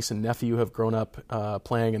my niece and nephew have grown up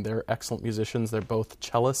playing, and they're excellent musicians. They're both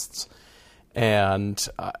cellists. And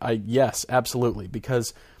yes, absolutely,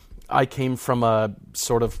 because I came from a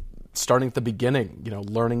sort of starting at the beginning,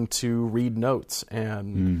 learning to read notes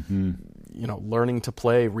and, learning to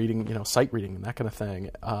play, reading, sight reading and that kind of thing.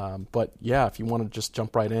 But yeah, if you want to just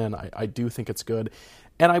jump right in, I do think it's good.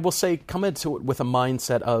 And I will say, come into it with a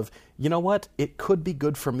mindset of, you know what, it could be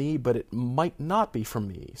good for me, but it might not be for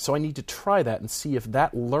me. So I need to try that and see if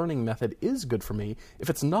that learning method is good for me.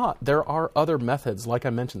 If it's not, there are other methods. Like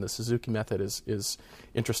I mentioned, the Suzuki method is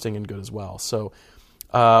interesting and good as well. So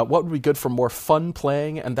what would be good for more fun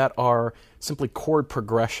playing? And that are simply chord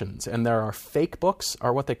progressions. And there are fake books,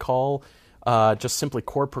 are what they call just simply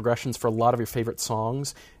chord progressions for a lot of your favorite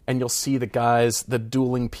songs. And you'll see the guys, the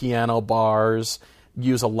dueling piano bars,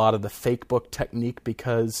 use a lot of the fake book technique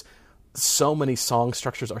because so many song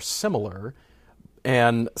structures are similar,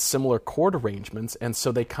 and similar chord arrangements, and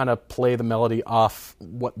so they kind of play the melody off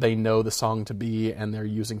what they know the song to be, and they're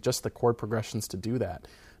using just the chord progressions to do that,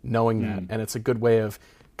 knowing that, and it's a good way of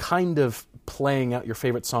kind of playing out your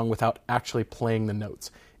favorite song without actually playing the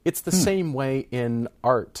notes. It's the same way in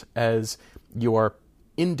art as you are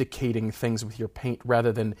indicating things with your paint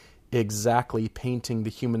rather than exactly painting the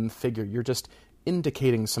human figure. You're just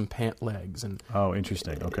indicating some pant legs. And oh,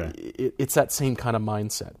 interesting. Okay. It's that same kind of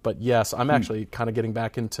mindset. But yes, I'm actually kind of getting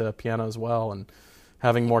back into piano as well and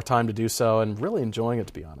having more time to do so and really enjoying it,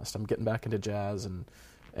 to be honest. I'm getting back into jazz and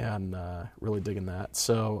really digging that.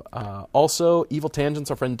 So also, Evil Tangents,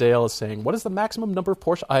 our friend Dale, is saying, what is the maximum number of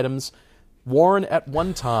Porsche items worn at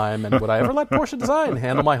one time, and would I ever let Porsche Design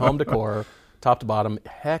handle my home decor top to bottom?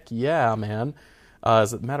 Heck yeah, man.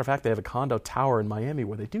 As a matter of fact, they have a condo tower in Miami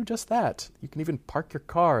where they do just that. You can even park your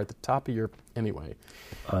car at the top of your... Anyway.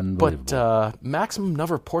 Unbelievable. But maximum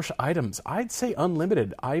number of Porsche items, I'd say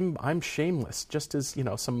unlimited. I'm shameless, just as,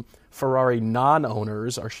 some Ferrari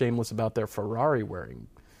non-owners are shameless about their Ferrari wearing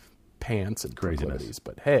pants and proclivities.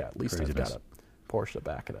 But hey, at least I've got a Porsche to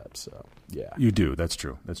back it up. So yeah, you do. That's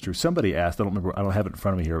true. Somebody asked. I don't have it in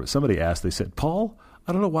front of me here. But somebody asked. They said, Paul,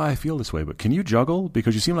 I don't know why I feel this way, but can you juggle?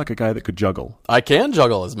 Because you seem like a guy that could juggle. I can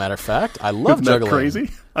juggle, as a matter of fact. I love Isn't juggling. That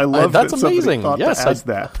crazy? I love that's that amazing. Thought yes, to ask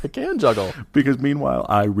that. I can juggle. Because meanwhile,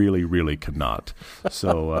 I really, really cannot.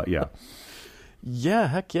 So yeah. Yeah,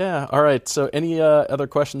 heck yeah. All right. So any other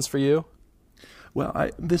questions for you? Well,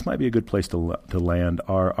 this might be a good place to land.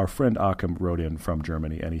 Our friend Achim wrote in from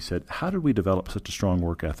Germany, and he said, how did we develop such a strong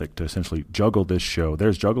work ethic to essentially juggle this show?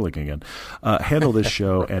 There's juggling again. Handle this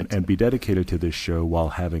show right. and be dedicated to this show while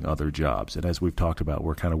having other jobs. And as we've talked about,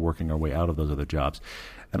 we're kind of working our way out of those other jobs.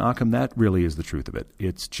 And Achim, that really is the truth of it.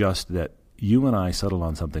 It's just that you and I settled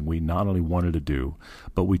on something we not only wanted to do,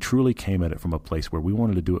 but we truly came at it from a place where we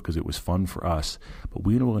wanted to do it because it was fun for us, but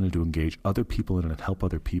we wanted to engage other people in it and help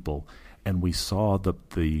other people. And we saw the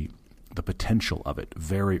potential of it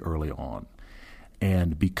very early on.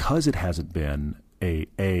 And because it hasn't been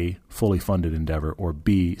a fully funded endeavor, or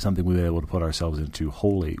B, something we were able to put ourselves into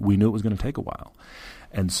wholly, we knew it was going to take a while.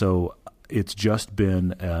 And so it's just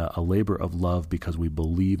been a labor of love because we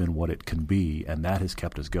believe in what it can be, and that has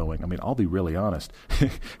kept us going. I mean, I'll be really honest.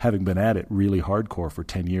 Having been at it really hardcore for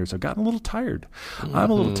 10 years, I've gotten a little tired. Mm-hmm.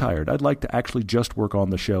 I'm a little tired. I'd like to actually just work on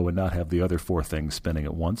the show and not have the other 4 things spinning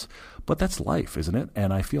at once. But that's life, isn't it?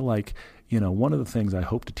 And I feel like, one of the things I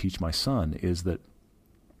hope to teach my son is that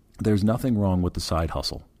there's nothing wrong with the side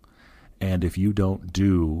hustle. And if you don't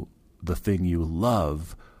do the thing you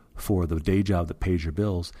love for the day job that pays your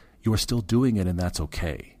bills, you are still doing it, and that's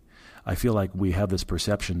okay. I feel like we have this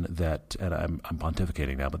perception that, and I'm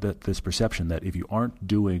pontificating now, but this perception that if you aren't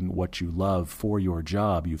doing what you love for your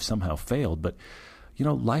job, you've somehow failed. But,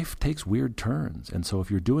 life takes weird turns. And so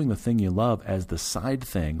if you're doing the thing you love as the side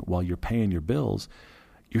thing while you're paying your bills,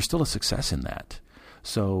 you're still a success in that.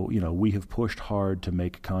 So, we have pushed hard to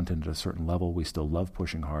make content at a certain level. We still love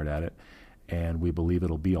pushing hard at it. And we believe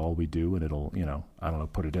it'll be all we do, and it'll,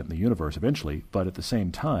 put it in the universe eventually. But at the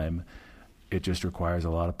same time, it just requires a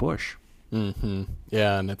lot of push. Mm-hmm.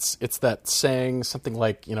 Yeah, and it's that saying, something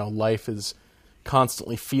like, life is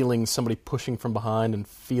constantly feeling somebody pushing from behind and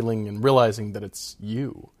feeling and realizing that it's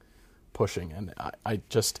you pushing. And I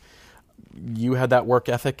just, you had that work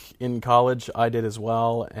ethic in college. I did as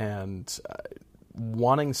well. And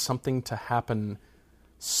wanting something to happen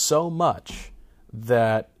so much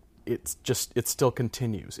that it still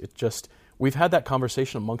continues. We've had that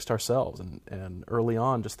conversation amongst ourselves and early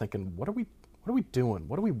on just thinking, what are we doing?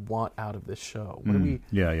 What do we want out of this show? What do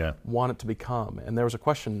we want it to become? And there was a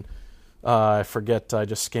question, I forget, I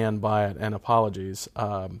just scanned by it, and apologies.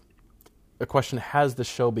 A question, has the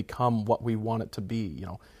show become what we want it to be?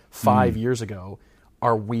 5 years ago,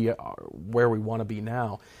 are we where we want to be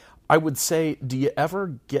now? I would say, do you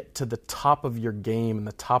ever get to the top of your game and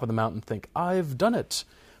the top of the mountain and think, I've done it?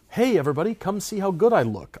 Hey, everybody, come see how good I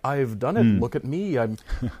look. I've done it. Look at me.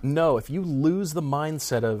 No, if you lose the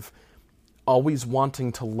mindset of always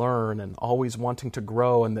wanting to learn and always wanting to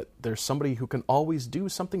grow, and that there's somebody who can always do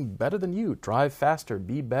something better than you, drive faster,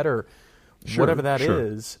 be better, whatever that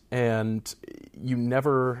is, and you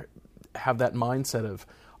never have that mindset of,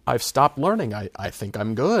 I've stopped learning. I think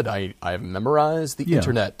I'm good. I've memorized the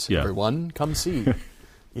internet. Yeah. Everyone, come see.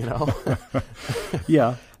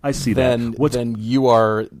 Yeah. I see then that. Then you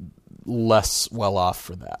are less well off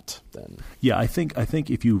for that then. Yeah, I think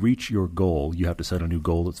if you reach your goal, you have to set a new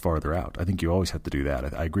goal that's farther out. I think you always have to do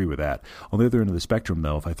that. I agree with that. On the other end of the spectrum,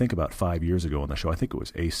 though, if I think about 5 years ago on the show, I think it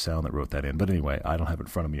was Ace Sound that wrote that in. But anyway, I don't have it in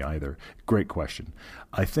front of me either. Great question.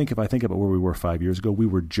 I think if I think about where we were 5 years ago, we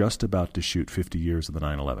were just about to shoot 50 years of the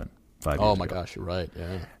 9/11. 5 years ago. Oh my gosh, you're right.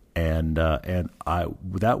 Yeah. And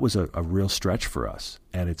that was a real stretch for us,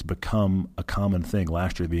 and it's become a common thing,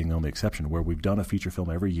 last year being the only exception, where we've done a feature film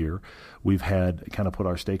every year. We've had kind of put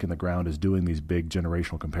our stake in the ground as doing these big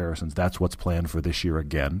generational comparisons. That's what's planned for this year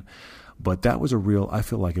again. But that was a real, I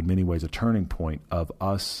feel like in many ways, a turning point of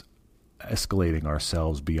us escalating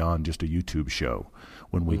ourselves beyond just a YouTube show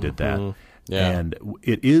when we did that. Yeah. And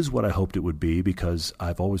it is what I hoped it would be, because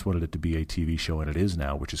I've always wanted it to be a TV show, and it is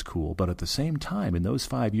now, which is cool. But at the same time, in those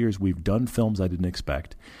 5 years, we've done films I didn't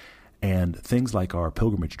expect. And things like our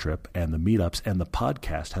pilgrimage trip and the meetups and the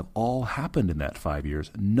podcast have all happened in that 5 years.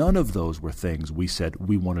 None of those were things we said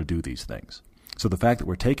we want to do these things. So the fact that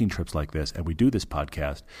we're taking trips like this and we do this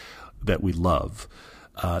podcast that we love,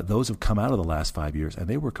 those have come out of the last 5 years, and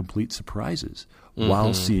they were complete surprises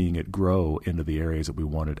while seeing it grow into the areas that we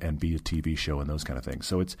wanted and be a TV show and those kind of things.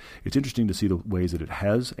 So it's interesting to see the ways that it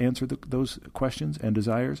has answered those questions and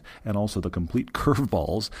desires, and also the complete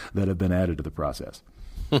curveballs that have been added to the process.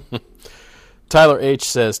 Tyler H.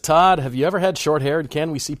 says, Todd, have you ever had short hair, and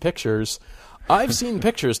can we see pictures? I've seen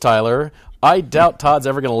pictures, Tyler. I doubt Todd's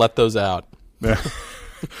ever going to let those out.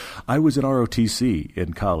 I was in ROTC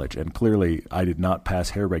in college, and clearly I did not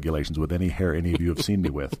pass hair regulations with any hair any of you have seen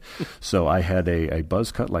me with. So I had a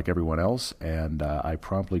buzz cut like everyone else, and I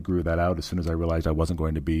promptly grew that out as soon as I realized I wasn't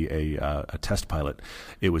going to be a test pilot.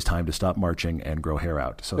 It was time to stop marching and grow hair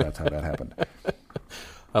out. So that's how that happened.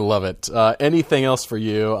 I love it. Anything else for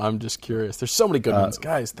you? I'm just curious. There's so many good ones,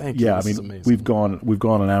 guys. Thank you. Yeah, this is I mean, amazing. we've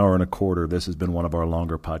gone an hour and a quarter. This has been one of our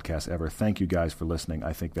longer podcasts ever. Thank you guys for listening.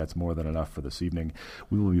 I think that's more than enough for this evening.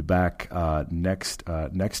 We will be back next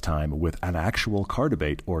time with an actual car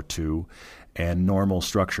debate or two and normal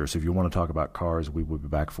structure. So if you want to talk about cars, we will be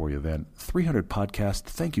back for you then. 300 Podcast.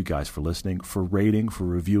 Thank you guys for listening, for rating, for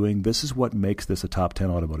reviewing. This is what makes this a top 10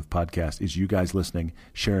 automotive podcast, is you guys listening,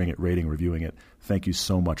 sharing it, rating, reviewing it. Thank you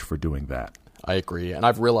so much for doing that. I agree. And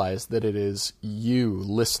I've realized that it is you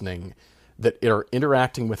listening that are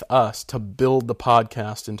interacting with us to build the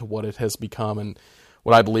podcast into what it has become and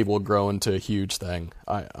what I believe will grow into a huge thing.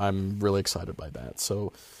 I'm really excited by that.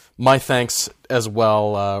 So my thanks as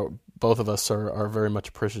well. Both of us are very much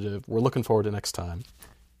appreciative. We're looking forward to next time.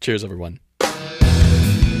 Cheers, everyone.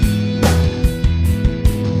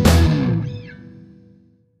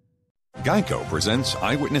 Geico presents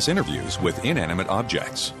eyewitness interviews with inanimate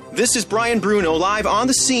objects. This is Brian Bruno, live on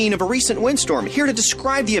the scene of a recent windstorm, here to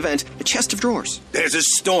describe the event, The Chest of Drawers. There's a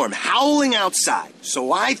storm howling outside,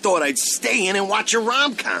 so I thought I'd stay in and watch a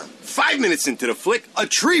rom-com. 5 minutes into the flick, a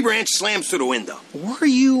tree branch slams through the window. Were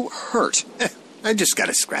you hurt? I just got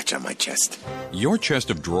a scratch on my chest. Your chest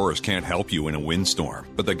of drawers can't help you in a windstorm,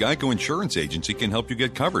 but the Geico Insurance Agency can help you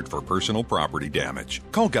get covered for personal property damage.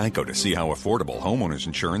 Call Geico to see how affordable homeowners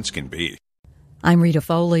insurance can be. I'm Rita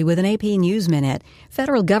Foley with an AP News Minute.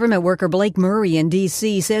 Federal government worker Blake Murray in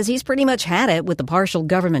D.C. says he's pretty much had it with the partial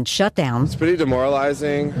government shutdown. It's pretty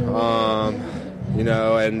demoralizing,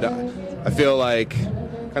 and I feel like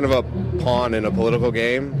kind of a pawn in a political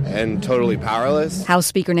game and totally powerless. House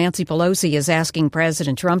Speaker Nancy Pelosi is asking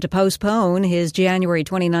President Trump to postpone his January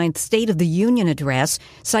 29th State of the Union address,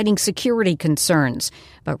 citing security concerns.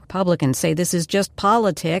 But Republicans say this is just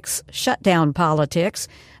politics, shutdown politics,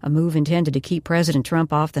 a move intended to keep President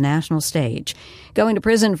Trump off the national stage. Going to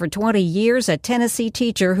prison for 20 years, a Tennessee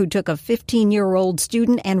teacher who took a 15-year-old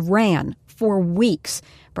student and ran for weeks.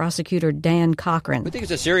 Prosecutor Dan Cochran. We think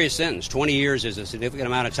it's a serious sentence. 20 years is a significant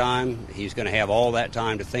amount of time. He's going to have all that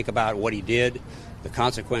time to think about what he did, the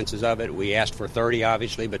consequences of it. We asked for 30,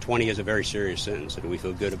 obviously, but 20 is a very serious sentence, and we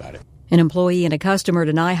feel good about it. An employee and a customer at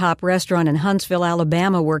an IHOP restaurant in Huntsville,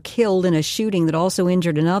 Alabama, were killed in a shooting that also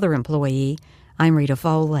injured another employee. I'm Rita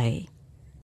Foley.